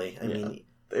them, really. I mean...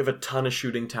 They have a ton of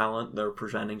shooting talent. They're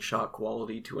presenting shot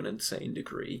quality to an insane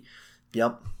degree.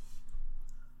 Yep.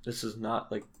 This is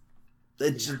not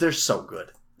they're so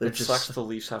good. It sucks the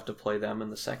Leafs have to play them in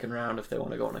the second round if they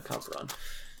want to go on a cup run.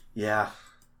 Yeah.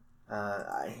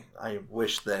 I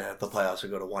wish that the playoffs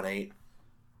would go to 1-8.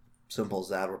 Simple as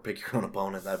that, or pick your own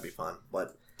opponent. That'd be fun.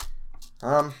 But,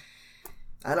 I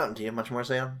don't... Do you have much more to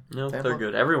say on No, Tampa? They're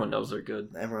good. Everyone knows they're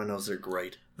good. Everyone knows they're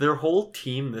great. Their whole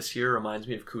team this year reminds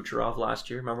me of Kucherov last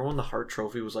year. Remember when the Hart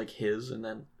Trophy was his, and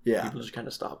then people just kind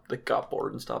of got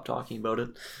bored and stopped talking about it?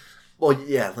 Well,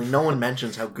 yeah, no one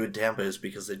mentions how good Tampa is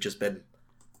because they've just been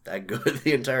that good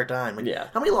the entire time.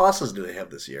 How many losses do they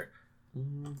have this year?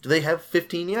 Do they have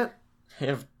 15 yet? They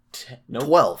have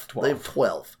 12. They have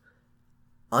 12.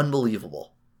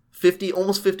 Unbelievable.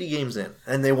 Almost 50 games in,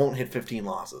 and they won't hit 15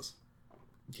 losses.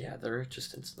 Yeah,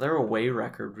 their away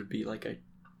record would be a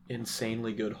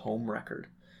insanely good home record.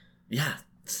 Yeah,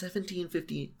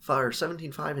 17-5 or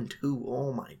 17-5-2.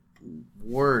 Oh my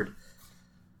word!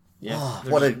 Yeah,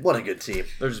 what a good team.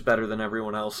 They're just better than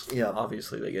everyone else. Yeah,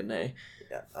 obviously they get an A.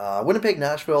 Yeah, Winnipeg,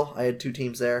 Nashville. I had 2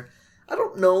 teams there. I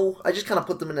don't know. I just kind of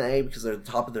put them in an A because they're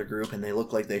the top of their group and they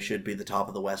look like they should be the top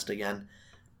of the West again.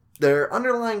 Their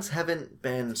underlings haven't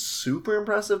been super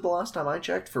impressive the last time I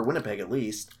checked, for Winnipeg at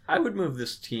least. I would move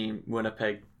this team,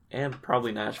 Winnipeg, and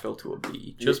probably Nashville, to a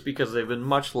B, just because they've been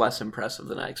much less impressive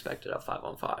than I expected at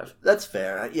 5-on-5. That's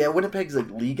fair. Yeah, Winnipeg's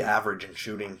league average in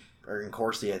shooting, or in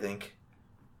Corsi, I think.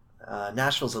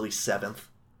 Nashville's at least 7th.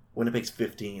 Winnipeg's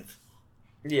 15th.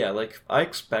 Yeah, I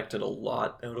expected a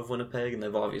lot out of Winnipeg, and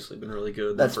they've obviously been really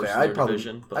good. That's fair. I'd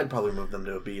I'd probably move them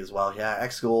to a B as well. Yeah,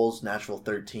 X goals, Nashville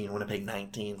 13, Winnipeg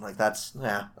 19.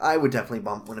 I would definitely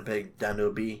bump Winnipeg down to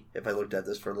a B if I looked at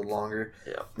this for a little longer.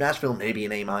 Yeah. Nashville maybe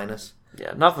an A-.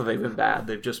 Yeah, not that they've been bad.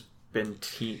 They've just been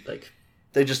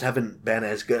They just haven't been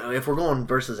as good. If we're going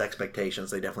versus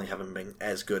expectations, they definitely haven't been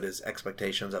as good as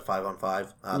expectations at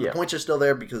 5-on-5. The points are still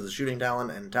there because of the shooting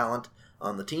talent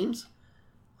on the teams.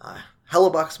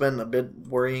 Hellebuck's been a bit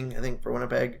worrying, I think, for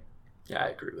Winnipeg. Yeah, I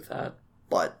agree with that.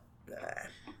 But,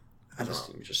 This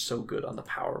team's just so good on the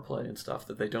power play and stuff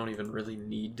that they don't even really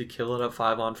need to kill it at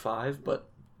 5-on-5, but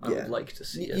I would like to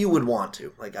see it. You would want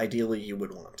to. Ideally, you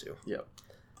would want to. Yep.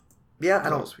 Yeah,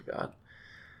 what else we got?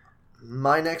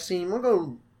 My next team, I'll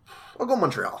go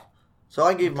Montreal. So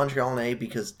I gave Montreal an A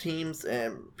because teams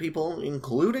and people,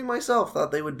 including myself,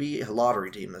 thought they would be a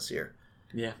lottery team this year.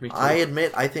 Yeah, me too. I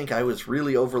admit, I think I was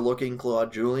really overlooking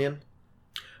Claude Julien.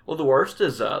 Well, the worst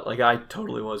is, I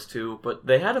totally was too, but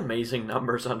they had amazing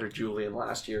numbers under Julien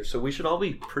last year, so we should all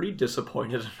be pretty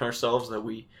disappointed in ourselves that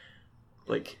we,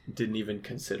 didn't even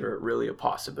consider it really a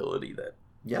possibility that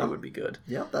they would be good.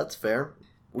 Yeah, that's fair.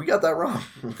 We got that wrong.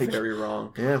 Very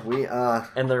wrong. Yeah, we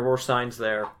and there were signs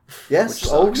there. Yes.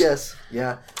 Oh, yes.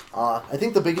 Yeah. I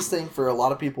think the biggest thing for a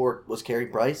lot of people was Carey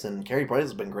Price, and Carey Price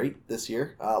has been great this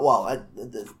year.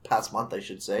 The past month, I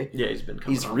should say. Yeah,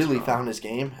 he's really strong. found his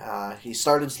game. He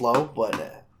started slow,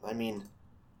 but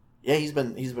yeah, he's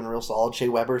been real solid. Shea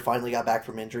Weber finally got back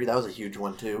from injury. That was a huge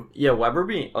one too. Yeah, Weber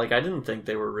being I didn't think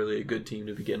they were really a good team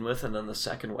to begin with, and then the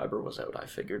second Weber was out, I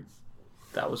figured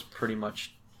that was pretty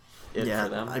much it for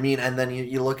them. And then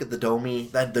you look at the Domi.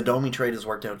 The Domi trade has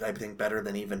worked out, I think, better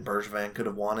than even Bergevin could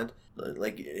have wanted.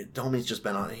 Domi's just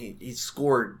been on. He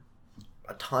scored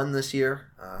a ton this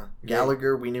year.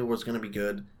 Gallagher, we knew was going to be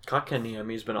good.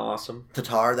 Kotkaniemi's been awesome.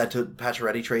 Tatar, that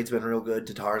Pacioretty trade's been real good.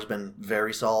 Tatar's been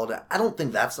very solid. I don't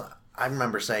think that's. I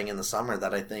remember saying in the summer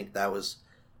that I think that was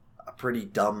a pretty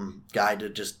dumb guy to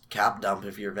just cap dump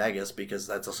if you're Vegas, because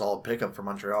that's a solid pickup for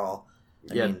Montreal.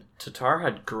 I mean, Tatar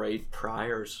had great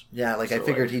priors. Yeah, I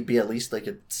figured he'd be at least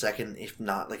a second, if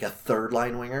not a third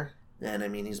line winger.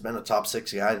 And he's been a top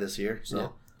 6 guy this year. So yeah.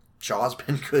 Shaw's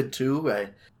been good too.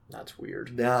 That's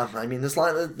weird. Yeah,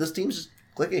 this team's just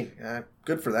clicking.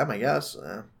 Good for them, I guess.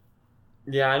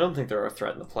 Yeah, I don't think they're a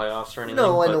threat in the playoffs or anything.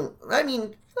 No, I don't.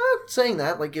 Saying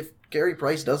that, if Carey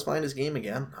Price does find his game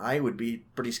again, I would be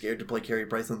pretty scared to play Carey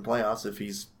Price in the playoffs if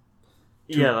he's.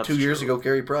 Two years ago,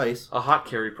 Carey Price. A hot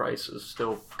Carey Price has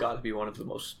still got to be one of the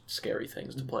most scary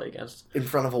things to play against. In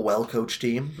front of a well-coached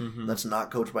team that's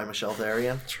not coached by Michel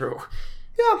Therrien. True.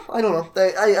 Yeah, I don't know.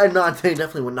 They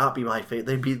definitely would not be my favorite.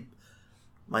 They'd be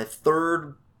my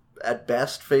third, at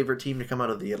best, favorite team to come out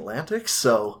of the Atlantic,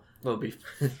 so. It'll be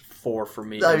 4 for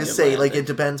me. I would say, it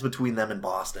depends between them and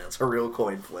Boston. It's a real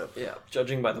coin flip. Yeah,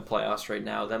 judging by the playoffs right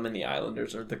now, them and the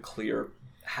Islanders are the clear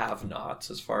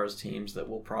have-nots as far as teams that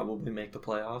will probably make the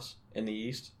playoffs in the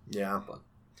East. Yeah. But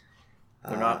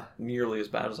they're not nearly as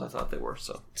bad as I thought they were.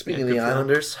 So speaking of the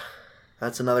Islanders,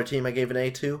 that's another team I gave an A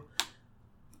to.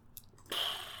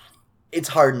 It's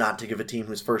hard not to give a team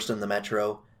who's first in the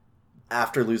Metro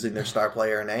after losing their star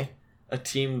player an A. A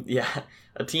team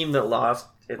that lost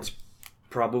its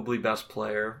probably best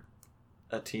player.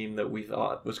 A team that we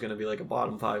thought was going to be a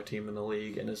bottom 5 team in the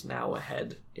league and is now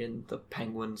ahead in the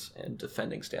Penguins and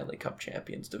defending Stanley Cup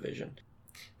champions division.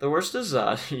 The worst is,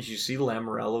 you see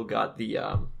Lamoriello got the,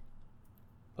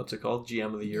 what's it called?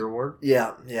 GM of the Year award?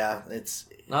 Yeah, it's...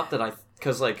 Not that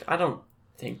because I don't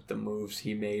think the moves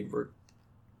he made were...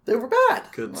 They were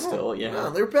bad. Good still, yeah. No,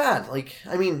 they were bad.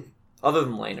 Other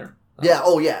than Lehner. Yeah,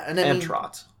 and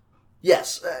Trotz.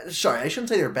 Yes, sorry, I shouldn't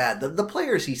say they're bad. The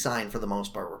players he signed for the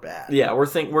most part were bad. Yeah, we're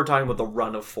talking about the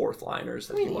run of fourth liners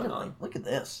that he went on. Look at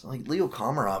this. Leo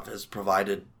Komarov has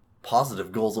provided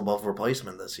positive goals above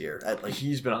replacement this year.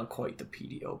 He's been on quite the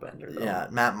PDO bender, though. Yeah,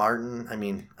 Matt Martin.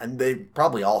 And they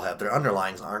probably all have. Their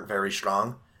underlines aren't very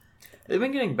strong. They've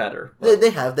been getting better.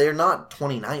 They have. They're not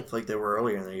 29th like they were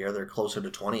earlier in the year. They're closer to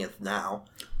 20th now.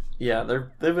 Yeah,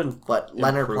 they've been. But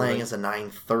Leonard playing as a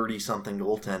 930-something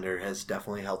goaltender has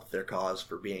definitely helped their cause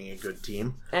for being a good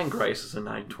team. And Grice is a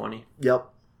 920. Yep,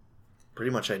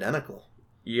 pretty much identical.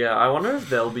 Yeah, I wonder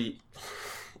if they'll be.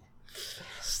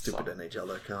 Stupid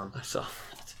NHL.com. I saw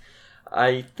that.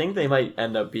 I think they might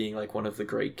end up being one of the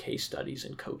great case studies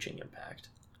in coaching impact.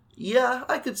 Yeah,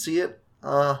 I could see it.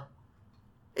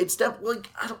 It's definitely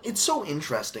it's so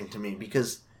interesting to me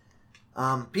because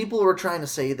people were trying to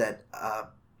say that.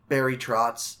 Barry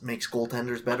Trotz makes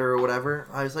goaltenders better or whatever.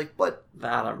 I was like, but...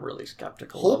 That I'm really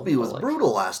skeptical Holtby was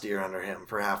brutal last year under him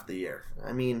for half the year.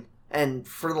 And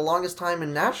for the longest time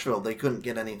in Nashville, they couldn't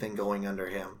get anything going under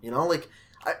him.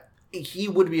 He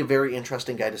would be a very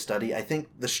interesting guy to study. I think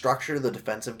the structure of the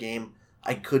defensive game,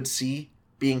 I could see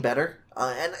being better.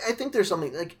 And I think there's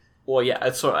something Well,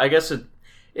 yeah, so I guess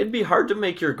it'd be hard to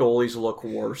make your goalies look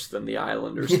worse than the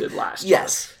Islanders did last year.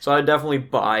 Yes. So I definitely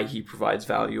buy he provides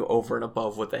value over and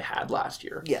above what they had last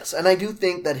year. Yes, and I do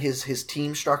think that his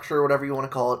team structure, or whatever you want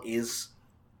to call it, is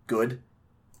good.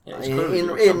 Yeah,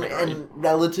 in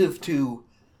relative to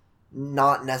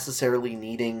not necessarily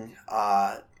needing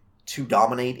to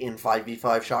dominate in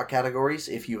 5v5 shot categories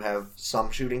if you have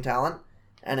some shooting talent.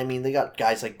 And they got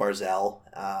guys like Barzal,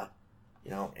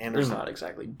 Anderson. They're not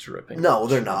exactly dripping. No,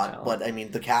 they're not. Talent.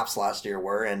 But the Caps last year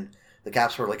were, and the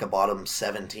Caps were a bottom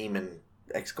 7 team in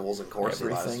X goals and Corsi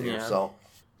last year. Yeah. So,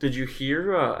 did you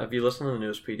hear? Have you listened to the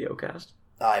newest PDO cast?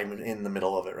 I'm in the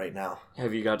middle of it right now.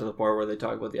 Have you got to the part where they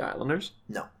talk about the Islanders?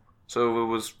 No. So it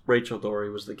was Rachel Dory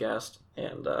was the guest,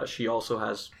 and she also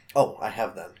has. Oh, I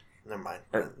have then. Never mind.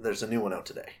 There's a new one out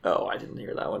today. Oh, I didn't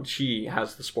hear that one. She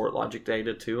has the Sport Logic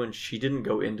data too, and she didn't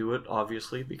go into it,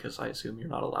 obviously, because I assume you're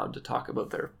not allowed to talk about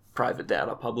their private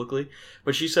data publicly.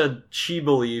 But she said she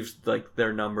believes like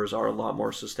their numbers are a lot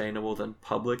more sustainable than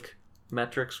public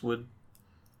metrics would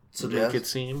make it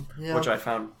seem. Yeah. Which I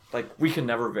found, like, we can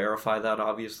never verify that,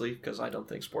 obviously, because I don't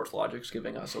think Sports Logic's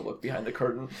giving us a look behind the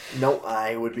curtain. No,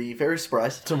 I would be very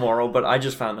surprised. Tomorrow, but I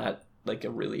just found that, like, a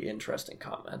really interesting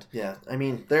comment. Yeah, I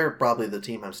mean, they're probably the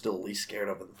team I'm still least scared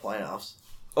of in the playoffs.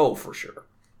 Oh, for sure.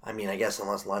 I mean, I guess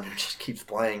unless Leonard just keeps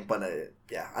playing, but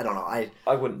yeah, I don't know.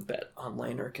 I wouldn't bet on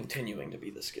Leonard continuing to be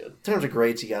this good. In terms of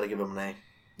grades, you got to give him an A.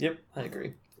 Yep, I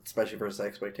agree. Especially versus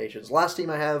expectations. Last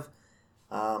team I have,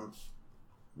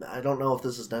 I don't know if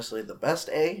this is necessarily the best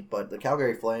A, but the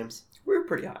Calgary Flames. We're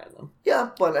pretty high on them. Yeah,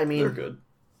 but I mean, they're good.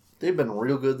 They've been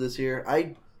real good this year.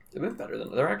 They've been better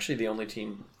than they're actually the only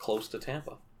team close to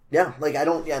Tampa. Yeah, like I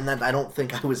don't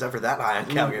think I was ever that high on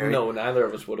Calgary. No, neither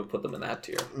of us would have put them in that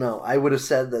tier. No, I would have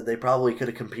said that they probably could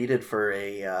have competed for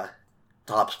a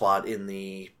top spot in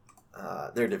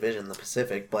their division, the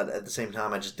Pacific, but at the same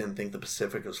time, I just didn't think the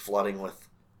Pacific was flooding with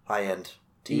high-end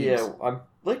teams. Yeah, I'm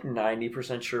like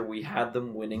 90% sure we had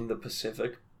them winning the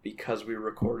Pacific because we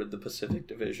recorded the Pacific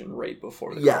Division right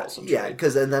before the Carlson trade.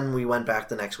 Yeah, and then we went back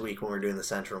the next week when we were doing the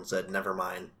Central and said, never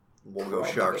mind. We'll go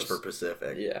Sharks for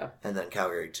Pacific. Yeah. And then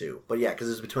Calgary, too. But yeah,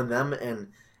 because it's between them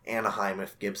and Anaheim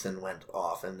if Gibson went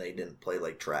off and they didn't play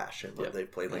like trash. And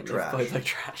they've played like trash. They've played like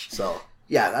trash. So,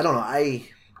 yeah, I don't know.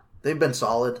 They've been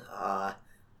solid.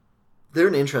 They're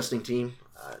an interesting team.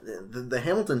 The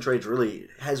Hamilton trade really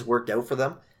has worked out for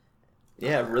them.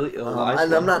 Yeah, really.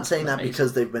 And I'm not saying that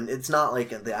because they've been... It's not like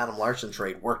the Adam Larson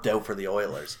trade worked out for the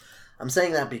Oilers. I'm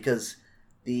saying that because...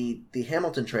 The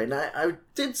Hamilton trade, and I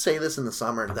did say this in the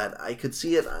summer, that I could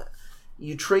see it.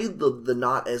 You trade the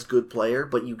not as good player,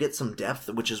 but you get some depth,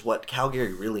 which is what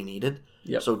Calgary really needed.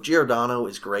 Yep. So Giordano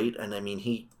is great, and I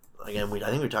mean, I think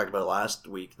we talked about it last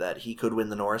week, that he could win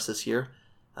the Norris this year.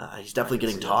 He's definitely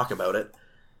getting talk about it.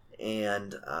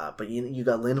 And but you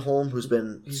got Lindholm, who's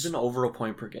been... He's been over a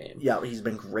point per game. Yeah, he's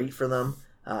been great for them.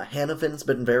 Hannafin's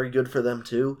been very good for them,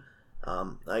 too.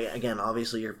 Again,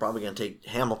 obviously, you're probably going to take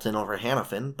Hamilton over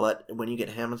Hannafin, but when you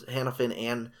get Hannafin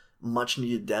and much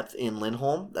needed depth in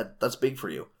Lindholm, that's big for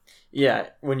you. Yeah,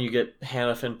 when you get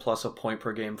Hannafin plus a point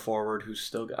per game forward who's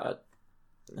still got...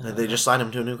 they just signed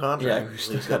him to a new contract. Yeah, who's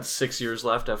still got 6 years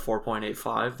left at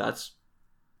 4.85. That's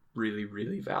really,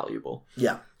 really valuable.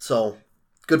 Yeah, so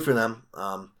good for them.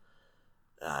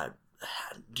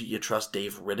 Do you trust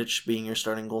Dave Rittich being your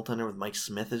starting goaltender with Mike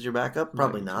Smith as your backup?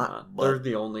 Probably not. They're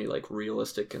the only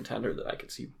realistic contender that I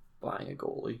could see buying a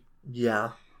goalie.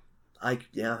 Yeah, I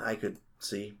could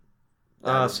see.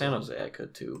 San Jose I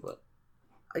could too, but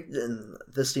and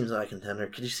this team's not a contender.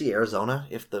 Could you see Arizona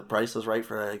if the price was right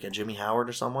for like a Jimmy Howard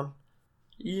or someone?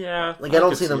 Yeah, I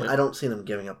don't see them. I don't see them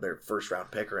giving up their first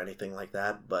round pick or anything like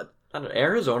that. But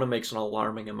Arizona makes an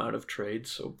alarming amount of trades,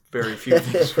 so very few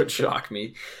things would shock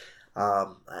me.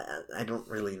 I don't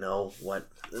really know what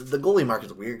the goalie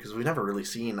market's weird because we've never really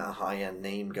seen a high end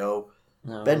name go.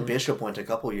 No. Ben Bishop went a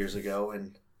couple years ago,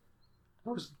 and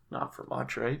that was not for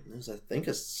much, right? It was, I think,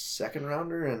 a second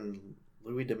rounder and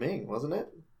Louis Domingue, wasn't it?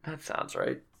 That sounds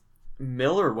right.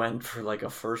 Miller went for a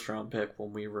first round pick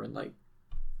when we were in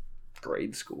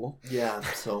grade school. Yeah,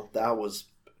 so that was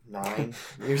 9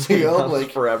 years ago,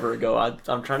 forever ago.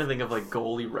 I'm trying to think of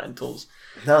goalie rentals.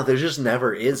 No, there just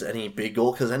never is any big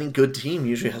goal because any good team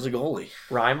usually has a goalie.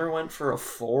 Reimer went for a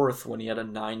 4th when he had a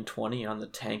 920 on the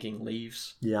tanking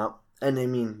Leafs. Yeah, and I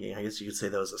mean, I guess you could say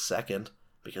that was a 2nd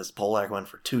because Polak went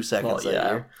for 2 seconds that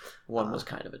year. One was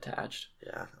kind of attached.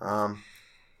 Yeah,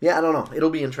 yeah, I don't know.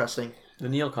 It'll be interesting. The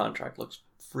Neil contract looks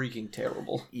freaking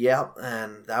terrible. Yeah,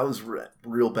 and that was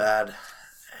real bad.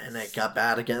 And it got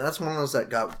bad again. That's one of those that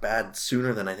got bad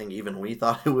sooner than I think even we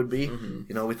thought it would be.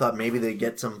 Mm-hmm. We thought maybe they'd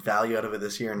get some value out of it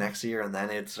this year and next year, and then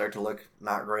it'd start to look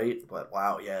not great. But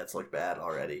wow, yeah, it's looked bad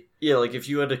already. Yeah, if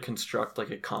you had to construct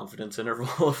a confidence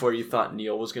interval of where you thought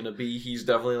Neil was going to be, he's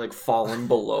definitely fallen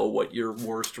below what your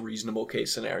worst reasonable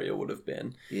case scenario would have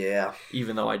been. Yeah.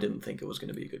 Even though I didn't think it was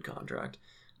going to be a good contract.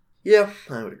 Yeah,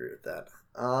 I would agree with that.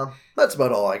 That's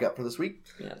about all I got for this week.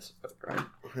 Yeah, that's about right.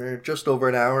 We're just over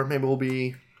an hour. Maybe we'll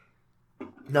be...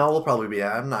 No, we'll probably be...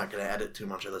 I'm not going to edit too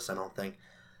much of this, I don't think.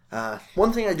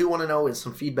 One thing I do want to know is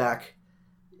some feedback.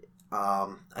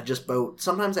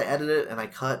 Sometimes I edit it and I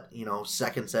cut,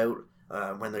 seconds out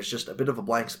when there's just a bit of a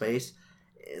blank space.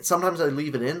 Sometimes I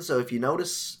leave it in, so if you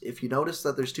notice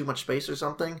that there's too much space or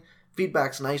something,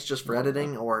 feedback's nice just for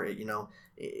editing, or,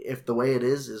 if the way it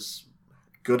is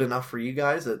good enough for you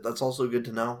guys, that's also good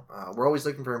to know. We're always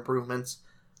looking for improvements.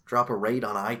 Drop a rate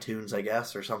on iTunes, I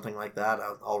guess, or something like that.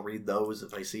 I'll read those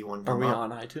if I see one come up. Are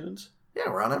we on iTunes? Yeah,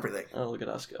 we're on everything. Oh, look at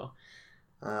us go.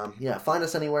 Find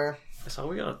us anywhere. I saw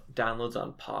we got downloads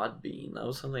on Podbean. That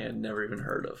was something I'd never even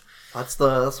heard of. That's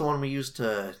the one we use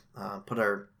to put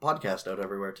our podcast out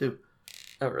everywhere too.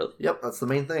 Oh, really? Yep, that's the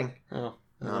main thing. Oh,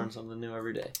 I learn something new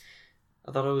every day.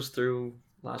 I thought it was through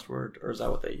Last Word, or is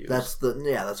that what they use? That's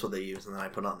what they use, and then I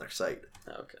put it on their site.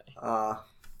 Okay.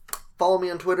 Follow me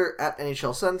on Twitter at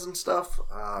NHL Sends and stuff.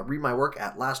 Read my work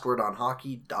at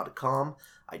lastwordonhockey.com.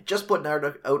 I just put out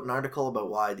an article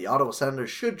about why the Ottawa Senators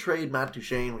should trade Matt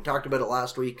Duchene. We talked about it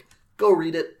last week. Go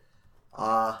read it.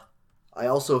 I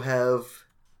also have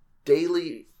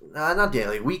weekly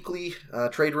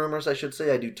trade rumors, I should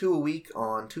say. I do 2 a week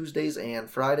on Tuesdays and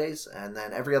Fridays, and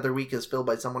then every other week is filled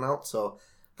by someone else. So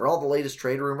for all the latest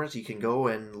trade rumors, you can go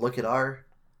and look at our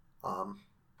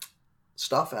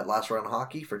stuff at Last Word on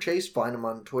Hockey. For Chase, find him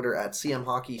on Twitter at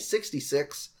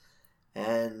CMHockey66.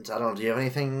 And I don't know, do you have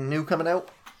anything new coming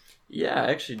out? Yeah, I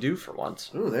actually do for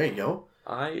once. Ooh, there you go.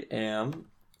 I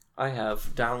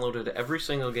have downloaded every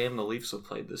single game the Leafs have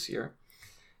played this year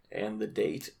and the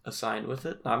date assigned with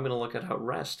it. I'm going to look at how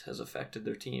rest has affected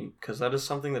their team, because that is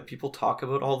something that people talk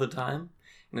about all the time,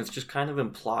 and it's just kind of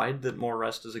implied that more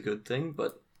rest is a good thing,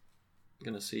 but I'm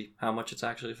going to see how much it's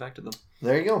actually affected them.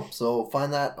 There you go. So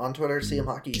find that on Twitter,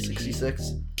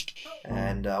 CMHockey66,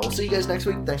 and we'll see you guys next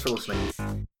week. Thanks for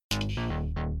listening.